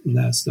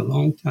lasts a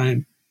long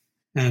time,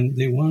 and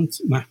they want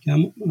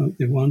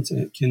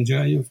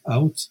Kenjayev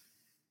out.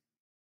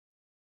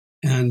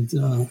 And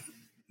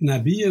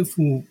Nabiev,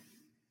 who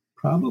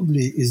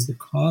probably is the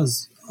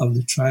cause of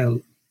the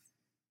trial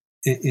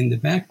in the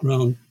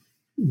background,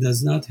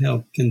 does not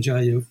help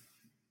Kenjayev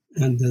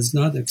and does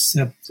not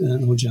accept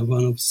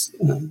Nojavanov's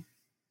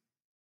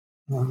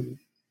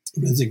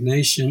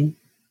resignation.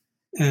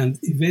 And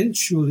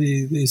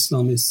eventually the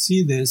Islamists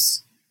see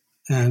this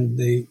and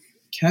they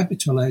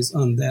capitalize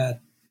on that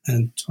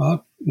and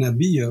talk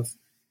Nabiev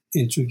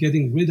into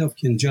getting rid of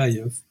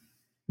Kenjayev,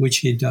 which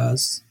he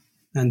does,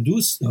 and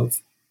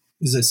Dustov,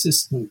 his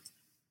assistant.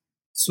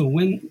 So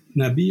when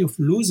Nabiev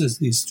loses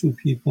these two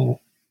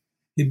people,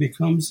 he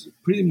becomes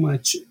pretty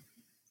much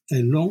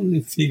a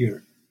lonely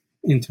figure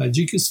in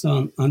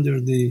Tajikistan under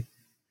the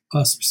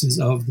auspices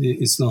of the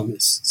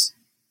Islamists.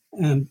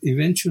 And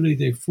eventually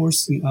they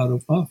forced him out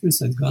of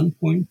office at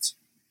gunpoint.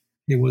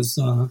 He was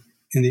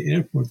in the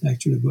airport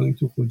actually going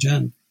to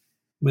Khojan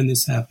when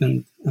this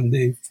happened, and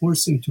they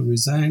forced him to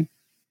resign.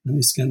 And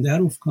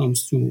Iskandarov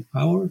comes to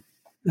power,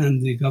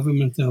 and the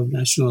Government of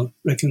National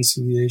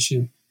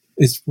Reconciliation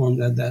is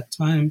formed at that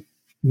time,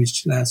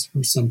 which lasts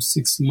for some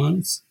 6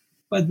 months,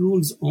 but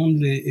rules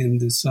only in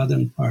the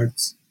southern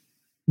parts,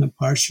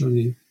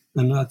 partially,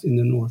 and not in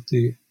the north.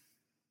 The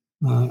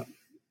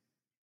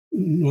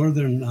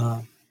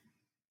northern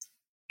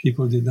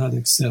people did not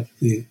accept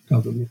the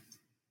government.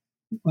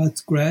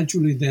 But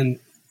gradually then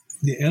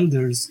the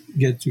elders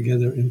get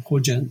together in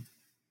Khojan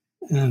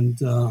and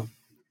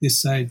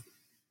decide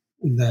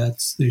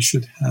that they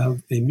should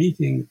have a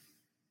meeting,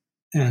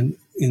 and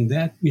in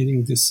that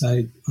meeting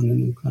decide on a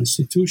new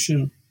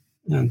constitution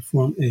and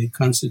form a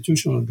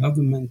constitutional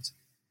government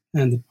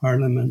and a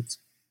parliament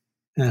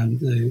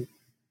and a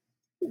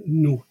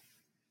new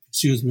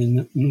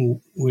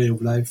way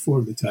of life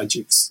for the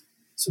Tajiks.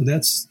 So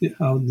that's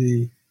how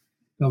the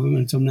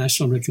Government of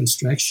National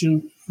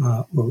Reconstruction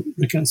or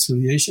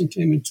Reconciliation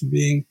came into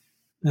being,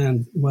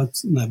 and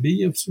what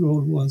Nabiev's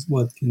role was,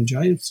 what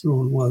Kenjayev's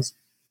role was,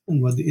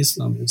 and what the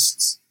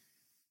Islamists.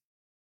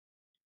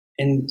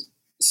 And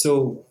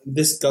so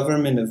this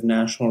Government of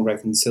National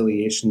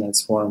Reconciliation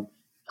that's formed,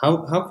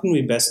 how can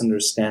we best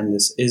understand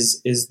this?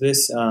 Is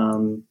this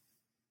an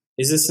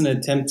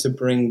attempt to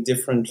bring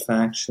different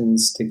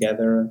factions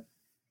together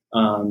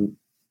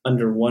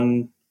under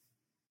one,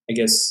 I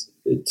guess,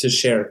 to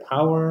share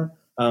power?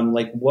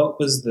 What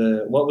was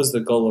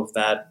the goal of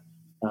that?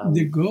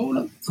 The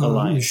goal,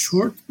 the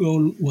short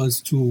goal,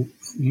 was to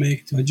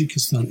make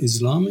Tajikistan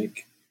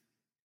Islamic.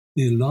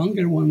 The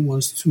longer one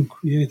was to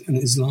create an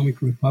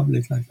Islamic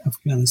republic like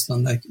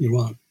Afghanistan, like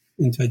Iran,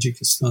 in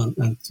Tajikistan,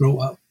 and throw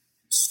out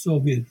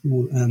Soviet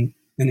rule and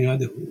any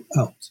other rule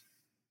out.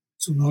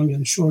 So long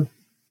and short,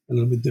 a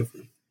little bit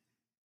different.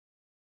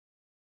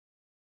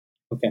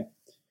 Okay.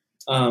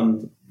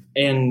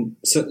 And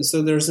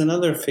so there's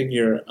another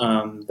figure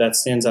that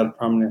stands out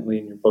prominently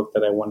in your book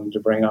that I wanted to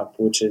bring up,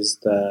 which is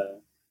the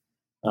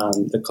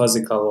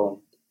Qazi Kalon,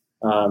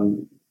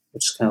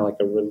 which is kind of like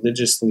a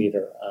religious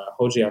leader,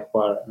 Hoji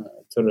Akbar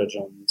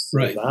Turajan.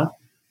 Right.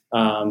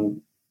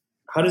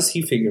 How does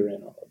he figure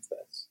in all of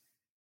this?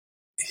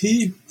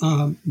 He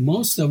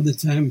most of the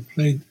time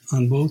played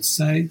on both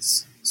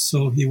sides.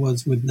 So he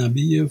was with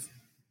Nabiev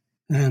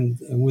and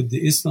with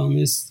the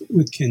Islamists,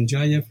 with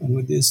Kenjayev and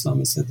with the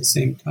Islamists at the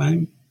same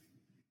time.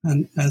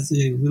 And as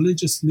a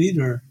religious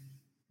leader,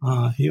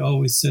 he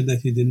always said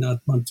that he did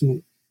not want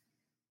to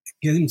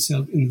get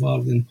himself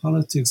involved in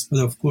politics. But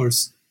of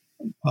course,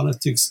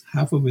 politics,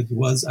 half of it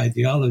was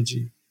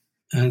ideology,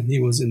 and he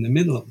was in the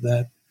middle of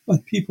that.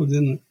 But people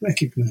didn't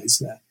recognize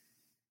that.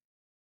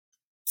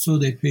 So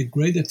they paid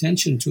great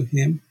attention to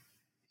him.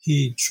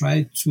 He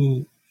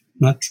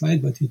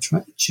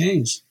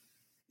changed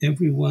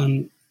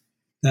everyone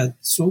that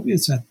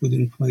Soviets had put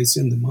in place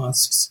in the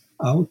mosques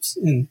out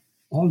in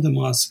all the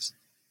mosques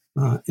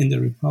in the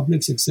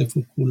republics except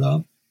for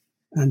Kulab,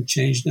 and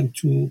changed them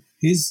to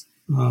his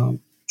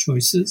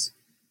choices.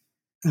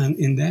 And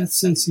in that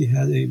sense, he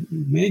had a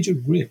major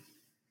grip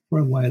for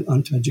a while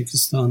on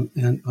Tajikistan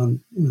and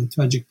on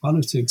Tajik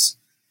politics.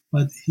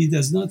 But he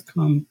does not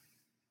come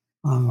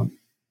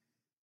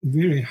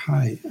very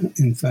high.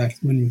 In fact,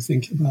 when you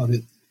think about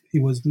it, he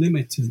was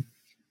limited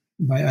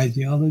by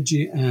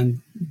ideology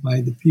and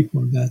by the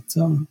people that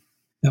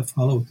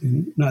followed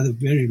him, not a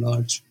very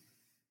large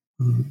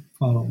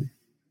following.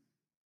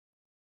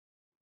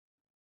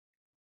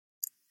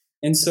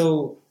 And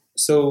so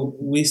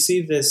we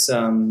see this.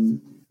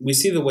 We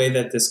see the way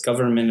that this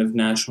government of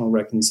national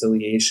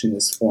reconciliation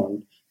is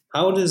formed.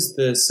 How does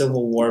the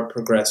civil war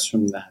progress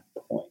from that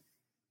point?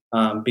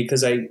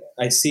 Because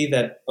I see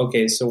that,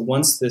 okay, so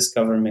once this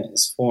government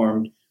is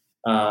formed,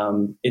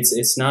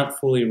 it's not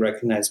fully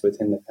recognized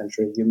within the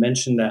country. You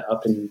mentioned that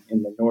up in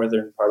the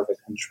northern part of the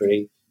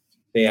country,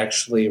 they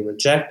actually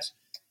reject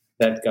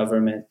that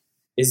government.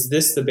 Is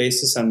this the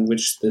basis on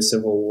which the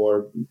civil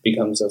war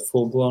becomes a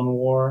full-blown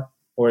war,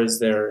 or is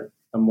there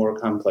a more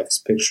complex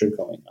picture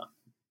going on?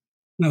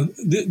 Now,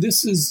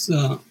 this is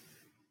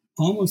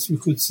almost, we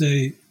could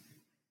say,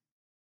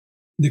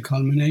 the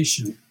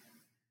culmination.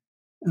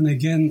 And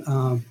again,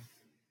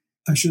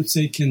 I should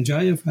say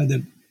Kenjayev had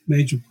a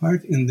major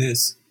part in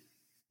this,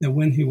 that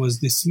when he was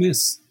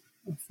dismissed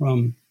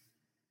from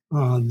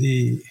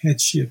the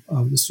headship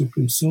of the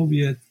Supreme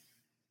Soviet,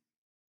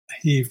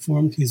 he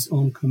formed his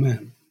own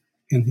command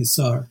in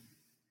Hisar,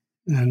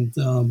 and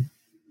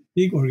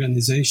big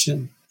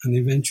organization, and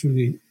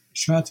eventually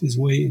shot his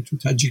way into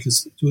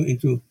Tajikistan,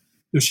 into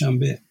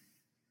Dushanbe,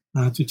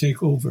 to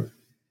take over.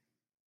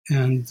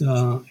 And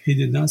he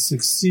did not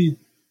succeed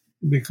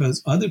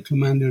because other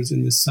commanders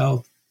in the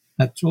south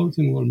had told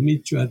him, we'll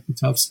meet you at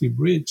Butovsky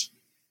Bridge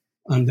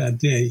on that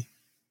day,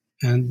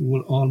 and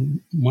we'll all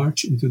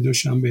march into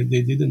Dushanbe.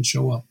 They didn't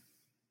show up.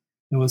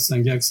 There was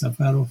Sangyak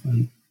Safarov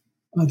and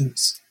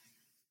others.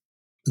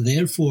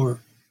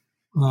 Therefore,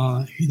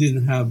 he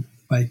didn't have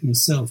by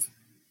himself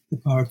the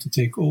power to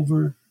take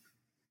over,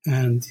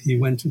 and he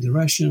went to the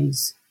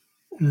Russians,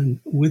 and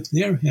with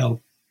their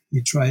help,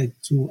 he tried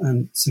to,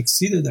 and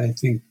succeeded, I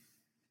think,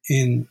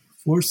 in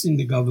forcing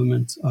the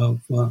government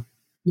of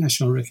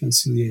national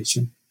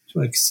reconciliation to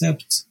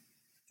accept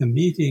a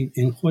meeting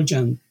in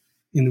Khojan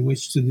in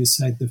which to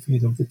decide the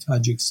fate of the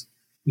Tajiks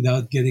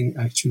without getting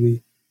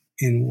actually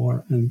in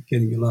war and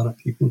getting a lot of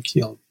people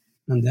killed.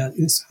 And that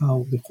is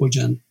how the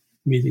Khojan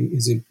meeting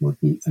is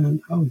important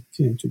and how it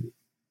came to be.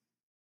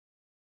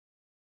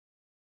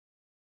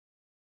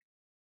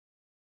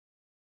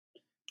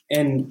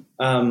 And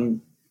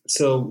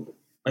so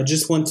I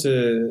just want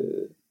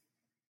to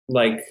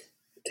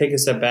take a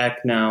step back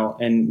now,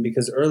 and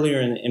because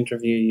earlier in the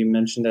interview you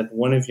mentioned that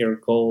one of your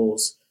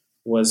goals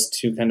was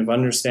to kind of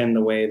understand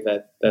the way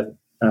that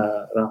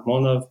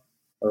Rahmonov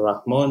or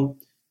Rahmon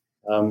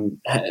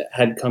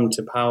had come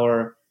to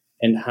power,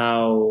 and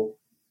how,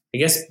 I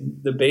guess,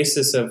 the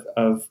basis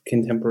of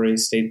contemporary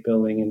state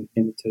building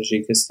in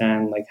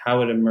Tajikistan, like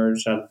how it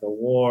emerged out of the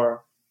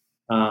war.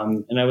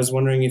 And I was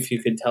wondering if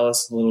you could tell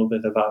us a little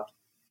bit about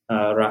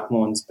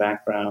Rahmon's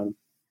background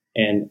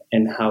and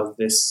how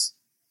this,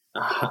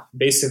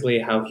 basically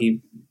how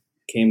he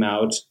came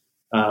out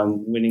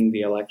winning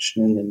the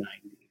election in the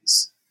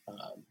 90s.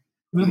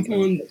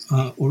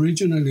 Rahmon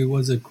originally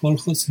was a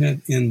kolkhoz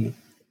head in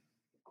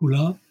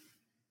Kulab.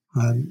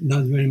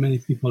 Not very many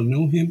people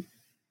know him.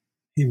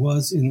 He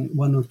was in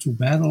one or two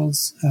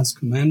battles as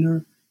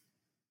commander,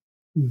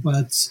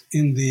 but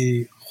in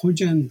the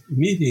Khojan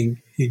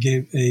meeting, he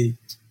gave a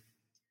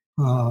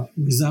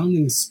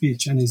resounding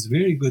speech, and is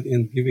very good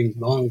in giving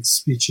long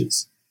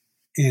speeches,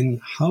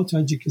 in how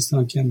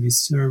Tajikistan can be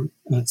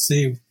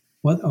saved,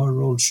 what our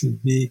role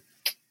should be.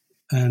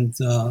 And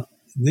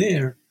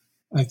there,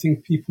 I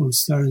think people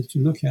started to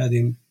look at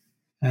him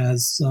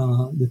as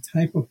the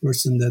type of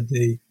person that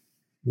they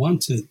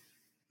wanted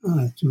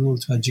to rule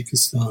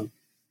Tajikistan.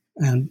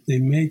 And they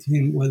made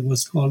him what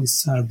was called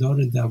Sardar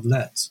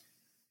Davlat,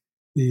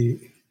 the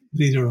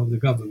leader of the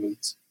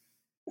government.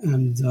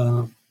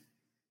 And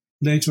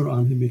later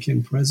on, he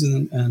became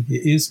president, and he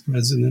is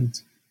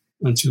president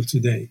until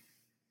today.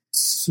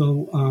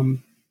 So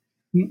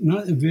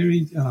not a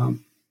very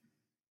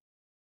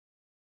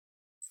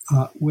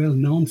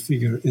well-known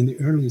figure in the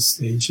early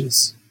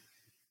stages.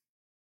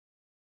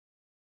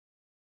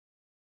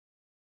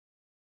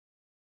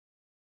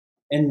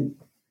 And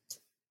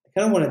I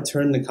kind of want to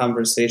turn the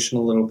conversation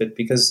a little bit,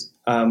 because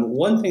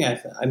one thing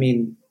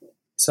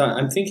so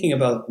I'm thinking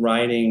about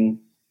writing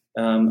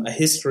a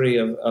history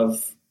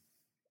of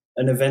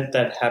an event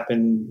that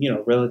happened,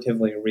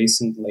 relatively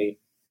recently,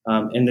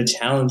 and the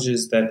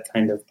challenges that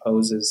kind of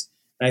poses.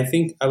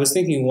 And I was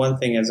thinking one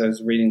thing as I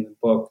was reading the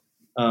book.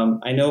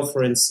 I know,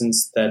 for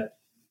instance, that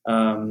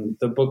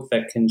the book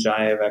that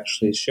Kandjayev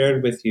actually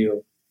shared with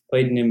you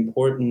played an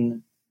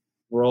important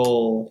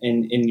role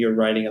in your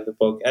writing of the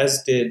book,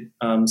 as did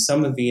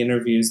some of the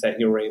interviews that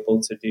you were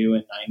able to do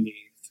in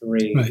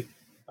 '93. Right.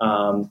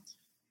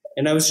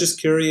 And I was just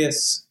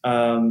curious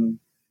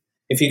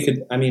if you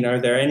could, are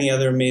there any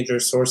other major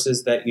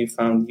sources that you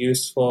found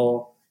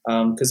useful?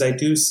 Because I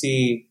do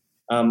see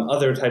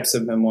other types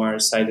of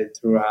memoirs cited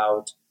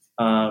throughout.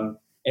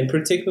 And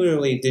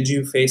particularly, did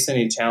you face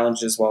any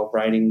challenges while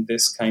writing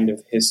this kind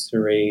of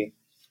history,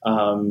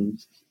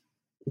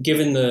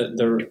 given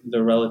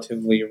the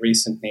relatively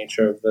recent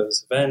nature of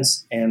those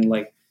events and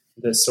like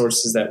the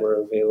sources that were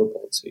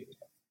available to you?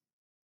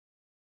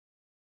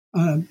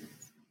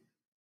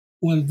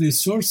 Well, the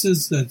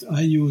sources that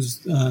I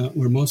used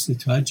were mostly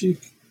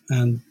Tajik,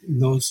 and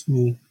those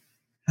who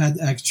had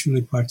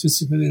actually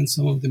participated in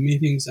some of the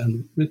meetings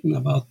and written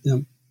about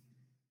them.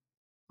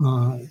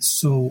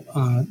 So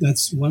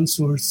that's one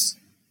source.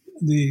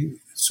 The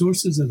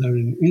sources that are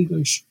in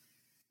English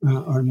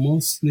are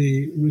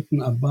mostly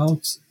written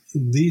about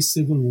the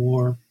Civil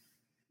War,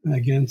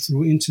 again,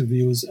 through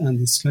interviews and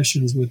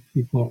discussions with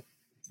people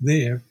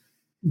there,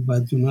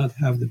 but do not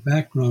have the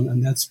background.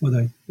 And that's what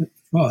I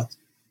thought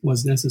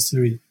was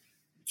necessary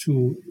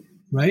to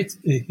write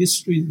a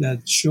history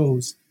that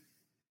shows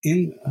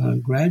in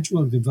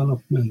gradual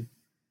development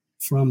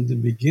from the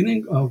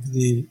beginning of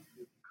the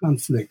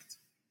conflict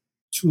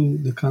to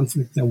the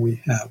conflict that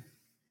we have.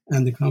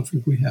 And the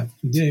conflict we have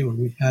today, or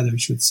we had, I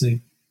should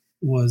say,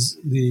 was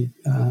the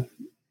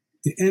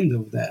end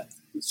of that.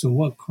 So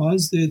what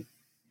caused it,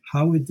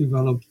 how it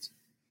developed,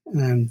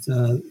 and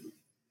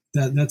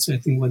that's, I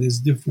think, what is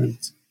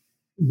different,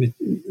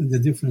 the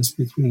difference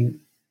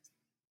between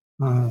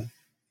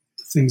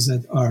things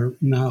that are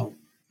now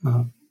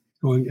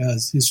going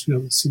as history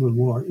of the Civil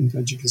War in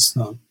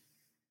Tajikistan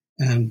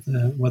and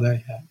what I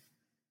have.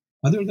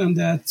 Other than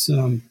that,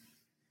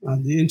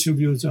 the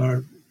interviews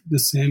are the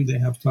same. They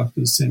have talked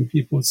to the same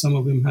people. Some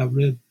of them have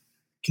read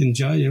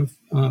Kandjayev,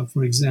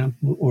 for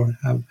example, or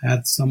have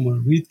had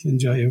someone read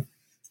Kandjayev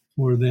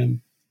for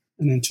them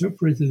and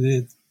interpreted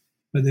it.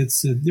 But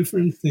it's a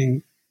different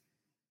thing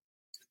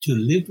to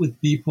live with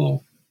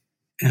people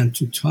and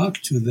to talk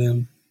to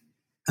them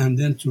and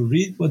then to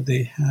read what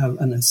they have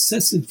and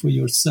assess it for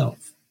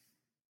yourself,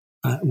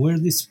 where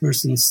this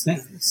person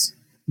stands.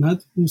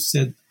 Not who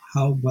said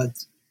how,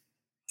 but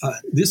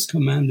this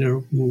commander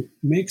who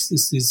makes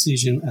this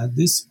decision at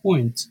this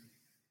point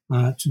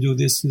to do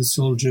this to the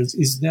soldiers,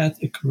 is that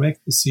a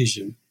correct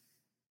decision?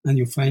 And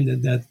you find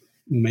that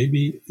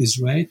maybe is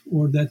right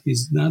or that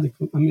is not.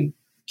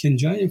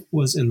 Kandjayev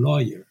was a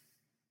lawyer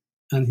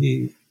and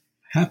he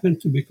happened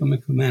to become a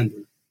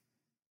commander.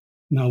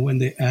 Now, when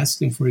they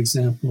asked him, for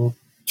example,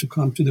 to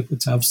come to the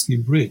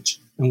Potavsky Bridge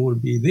and will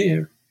be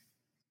there,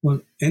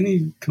 well,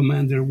 any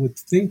commander would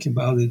think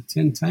about it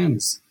 10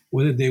 times,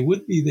 whether they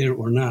would be there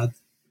or not,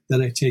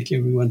 that I take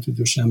everyone to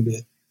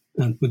Dushanbe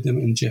and put them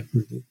in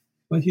jeopardy.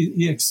 But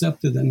he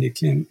accepted and he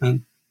came,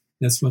 and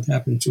that's what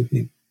happened to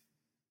him.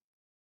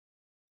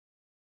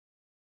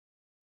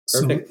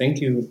 Perfect. Thank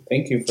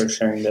you for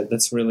sharing that.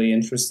 That's really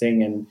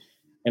interesting,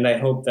 and I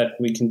hope that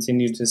we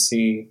continue to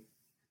see.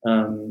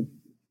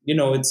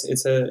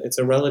 It's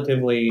a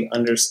relatively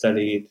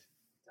understudied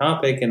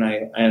topic,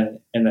 and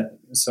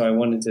so I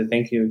wanted to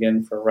thank you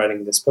again for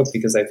writing this book,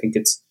 because I think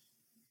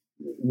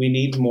we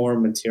need more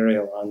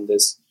material on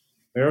this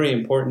very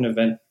important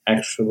event.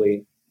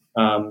 Actually,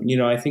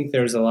 I think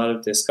there's a lot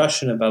of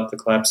discussion about the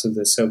collapse of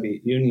the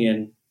Soviet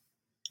Union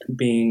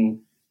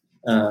being.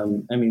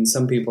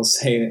 Some people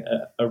say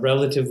a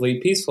relatively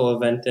peaceful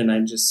event, and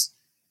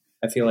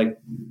I feel like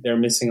they're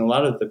missing a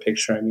lot of the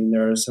picture. I mean,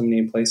 there are so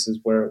many places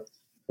where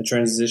the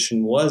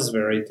transition was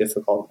very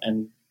difficult,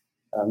 and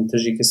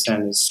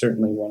Tajikistan is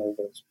certainly one of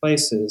those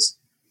places.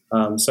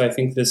 So I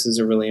think this is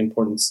a really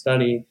important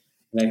study,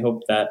 and I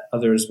hope that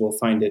others will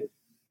find it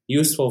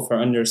useful for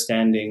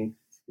understanding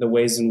the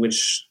ways in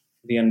which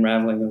the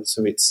unraveling of the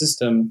Soviet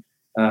system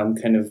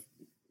kind of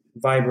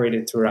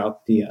vibrated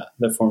throughout the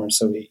former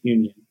Soviet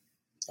Union.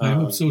 I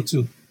hope so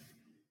too.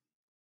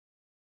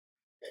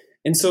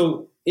 And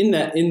so in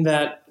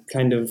that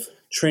kind of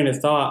train of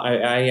thought,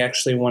 I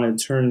actually want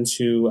to turn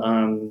to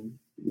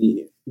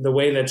the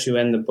way that you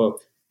end the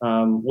book,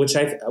 which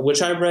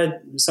I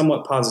read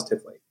somewhat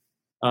positively,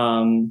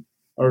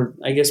 or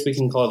I guess we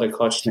can call it a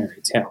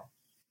cautionary tale.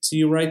 So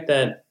you write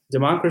that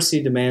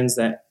democracy demands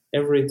that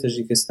every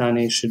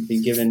Tajikistani should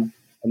be given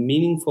a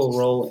meaningful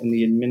role in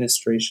the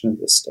administration of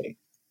the state.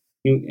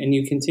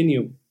 You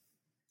continue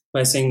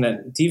by saying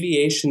that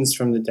deviations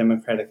from the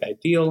democratic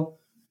ideal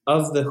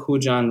of the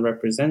Khujan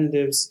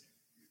representatives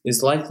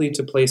is likely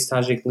to place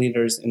Tajik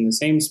leaders in the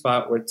same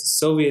spot where the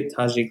Soviet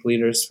Tajik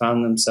leaders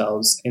found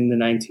themselves in the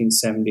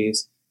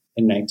 1970s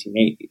and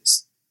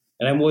 1980s.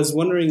 And I was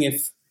wondering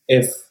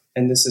if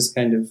and this is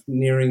kind of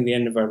nearing the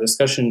end of our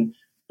discussion,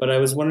 but I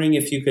was wondering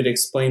if you could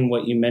explain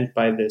what you meant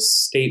by this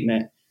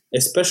statement,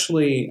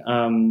 especially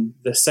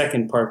the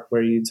second part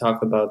where you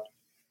talk about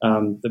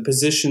the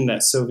position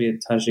that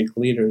Soviet Tajik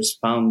leaders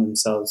found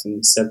themselves in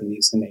the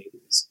 70s and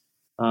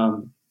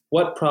 80s.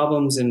 What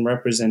problems in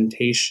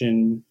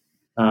representation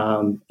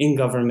in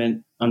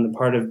government on the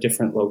part of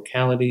different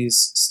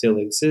localities still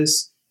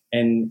exist,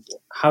 and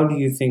how do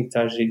you think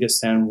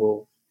Tajikistan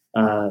will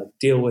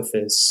deal with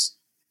this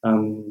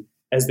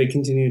as they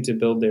continue to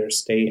build their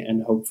state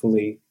and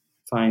hopefully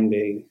find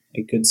a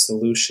good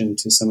solution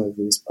to some of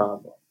these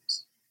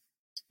problems?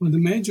 Well, the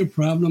major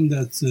problem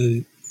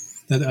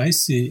that I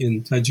see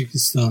in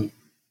Tajikistan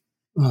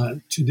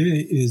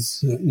today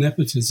is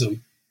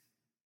nepotism.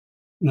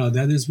 Now,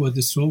 that is what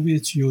the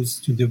Soviets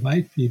used to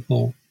divide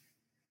people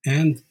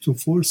and to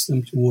force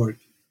them to work.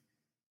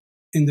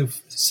 In the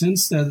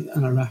sense that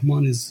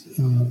Rahman is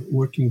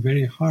working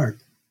very hard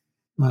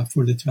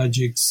for the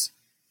Tajiks,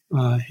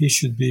 he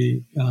should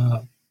be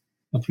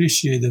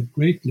appreciated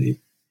greatly.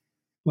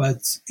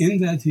 But in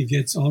that, he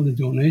gets all the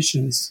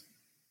donations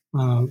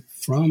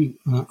from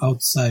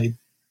outside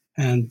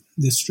and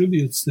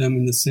distributes them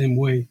in the same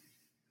way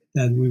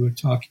that we were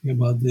talking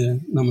about the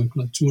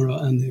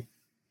nomenclatura and the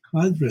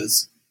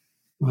cadres,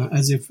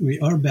 as if we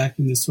are back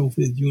in the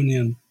Soviet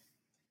Union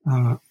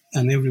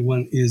and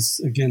everyone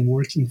is, again,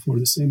 working for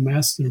the same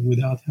master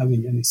without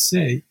having any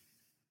say,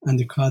 and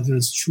the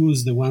cadres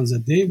choose the ones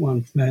that they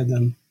want rather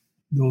than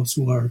those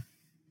who are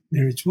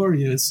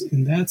meritorious.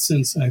 In that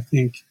sense, I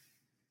think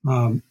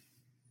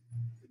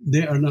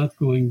they are not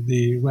going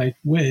the right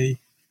way,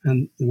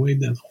 and the way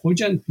that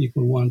Khojan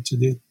people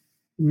wanted it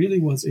really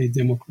was a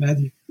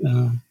democratic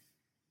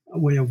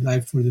way of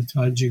life for the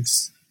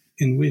Tajiks,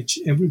 in which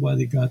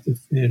everybody got a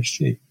fair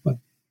shake. But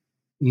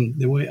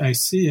the way I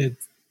see it,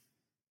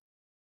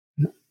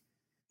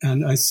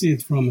 and I see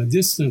it from a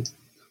distance,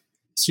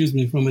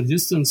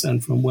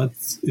 and from what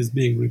is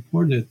being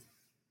reported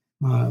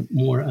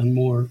more and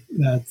more,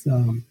 that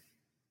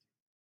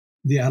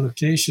the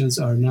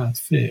allocations are not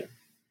fair.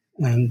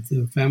 And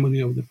the family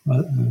of the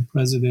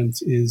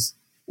president is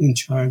in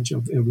charge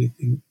of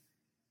everything.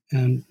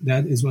 And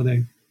that is what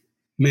I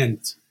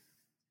meant,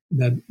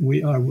 that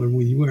we are where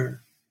we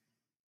were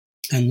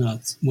and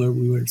not where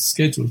we were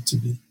scheduled to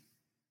be.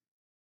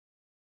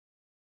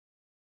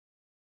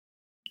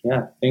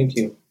 Yeah, thank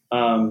you.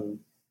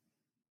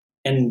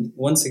 And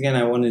once again,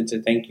 I wanted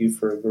to thank you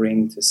for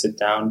agreeing to sit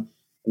down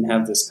and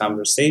have this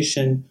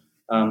conversation.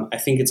 I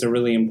think it's a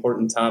really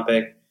important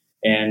topic,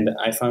 and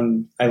I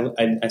found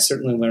I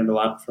certainly learned a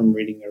lot from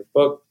reading your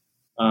book,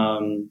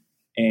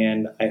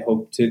 and I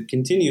hope to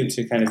continue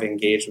to kind of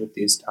engage with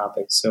these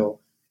topics. So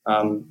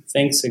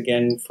thanks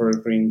again for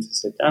agreeing to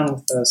sit down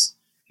with us.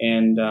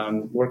 And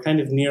we're kind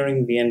of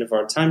nearing the end of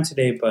our time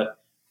today, but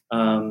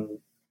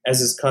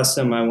as is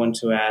custom, I want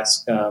to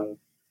ask,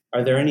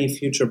 are there any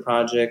future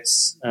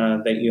projects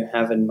that you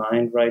have in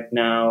mind right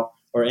now,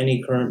 or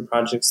any current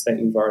projects that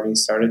you've already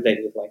started that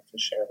you'd like to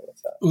share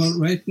with us? Well,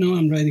 right now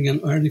I'm writing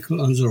an article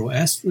on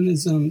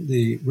Zoroastrianism,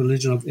 the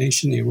religion of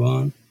ancient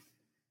Iran,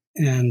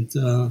 and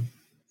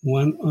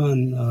one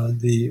on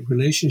the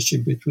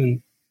relationship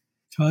between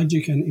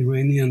Tajik and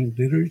Iranian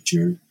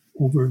literature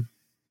over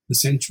the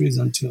centuries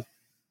until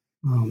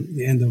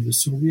the end of the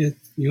Soviet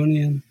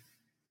Union,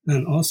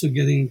 and also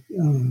getting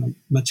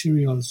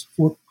materials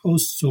for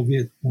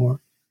post-Soviet war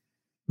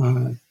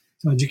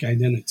Tajik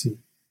identity.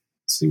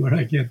 See where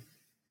I get,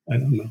 I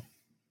don't know.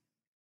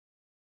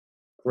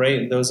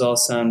 Great. Those all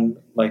sound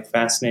like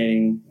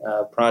fascinating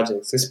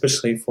projects,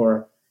 especially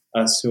for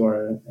us who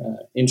are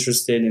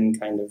interested in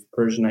kind of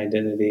Persian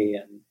identity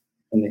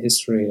and the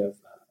history of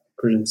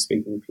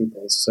Persian-speaking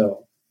peoples.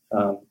 So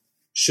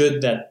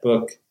should that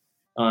book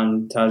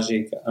on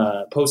Tajik,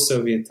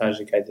 post-Soviet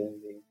Tajik identity,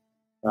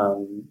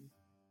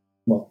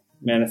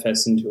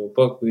 manifest into a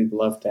book, we'd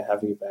love to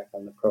have you back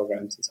on the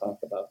program to talk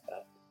about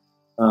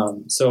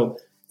that. So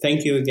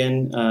thank you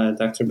again,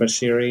 Dr.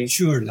 Bashiri,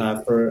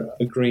 for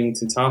agreeing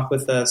to talk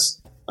with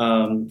us.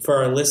 For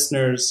our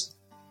listeners,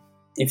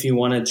 if you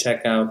want to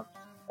check out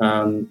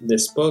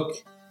this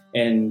book,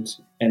 and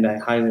I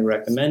highly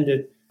recommend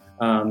it,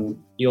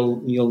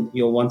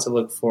 you'll want to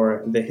look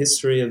for The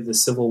History of the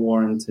Civil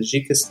War in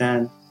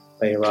Tajikistan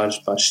by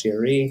Iraj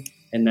Bashiri,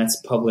 and that's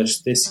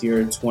published this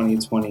year,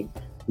 2020,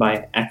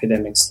 by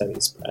Academic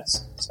Studies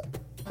Press. So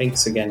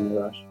thanks again,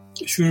 Iraj.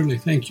 Surely.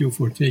 Thank you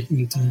for taking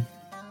the time.